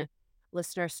on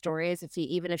listener stories.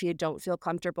 Even if you don't feel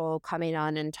comfortable coming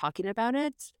on and talking about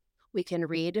it, we can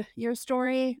read your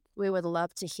story. We would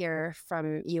love to hear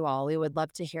from you all. We would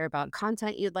love to hear about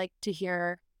content you'd like to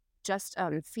hear, just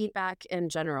feedback in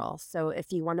general. So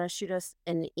if you want to shoot us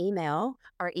an email,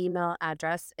 our email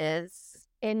address is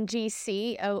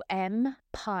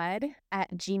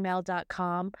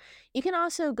ngcompod@gmail.com. You can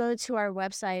also go to our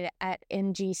website at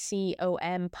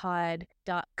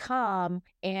ngcompod.com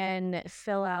and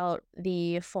fill out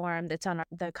the form that's on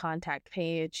the contact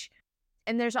page.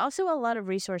 And there's also a lot of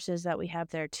resources that we have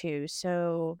there too.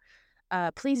 So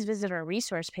please visit our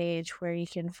resource page where you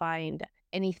can find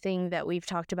anything that we've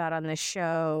talked about on the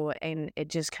show, and it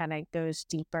just kind of goes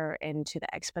deeper into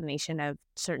the explanation of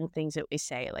certain things that we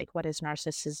say, like what is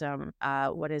narcissism,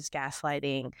 what is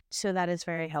gaslighting. So that is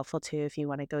very helpful too if you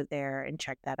want to go there and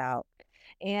check that out.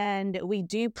 And we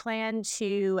do plan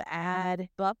to add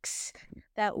books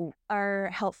that are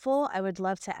helpful. I would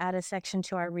love to add a section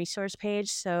to our resource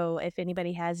page. So if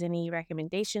anybody has any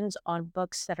recommendations on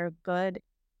books that are good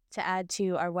to add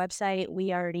to our website,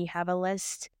 we already have a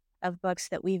list of books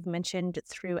that we've mentioned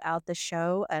throughout the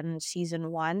show in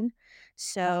season 1.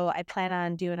 So I plan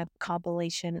on doing a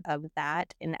compilation of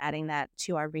that and adding that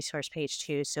to our resource page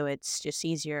too. So it's just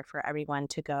easier for everyone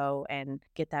to go and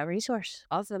get that resource.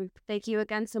 awesome. Thank you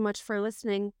again so much for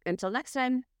listening. Until next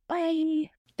time.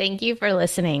 Bye. Thank you for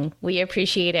listening. We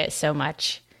appreciate it so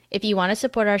much. If you want to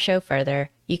support our show further,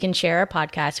 you can share our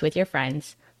podcast with your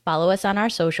friends, follow us on our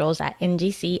socials at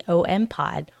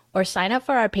NGCOMPod, or sign up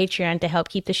for our Patreon to help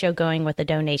keep the show going with a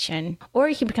donation. Or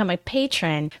you can become a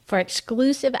patron for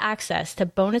exclusive access to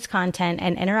bonus content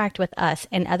and interact with us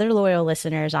and other loyal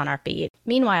listeners on our feed.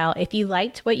 Meanwhile, if you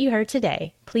liked what you heard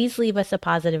today, please leave us a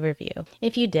positive review.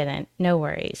 If you didn't, no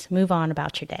worries. Move on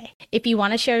about your day. If you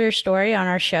want to share your story on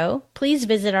our show, please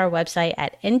visit our website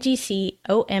at ngcompod.com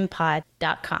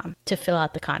to fill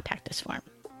out the contact us form.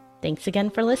 Thanks again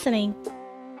for listening.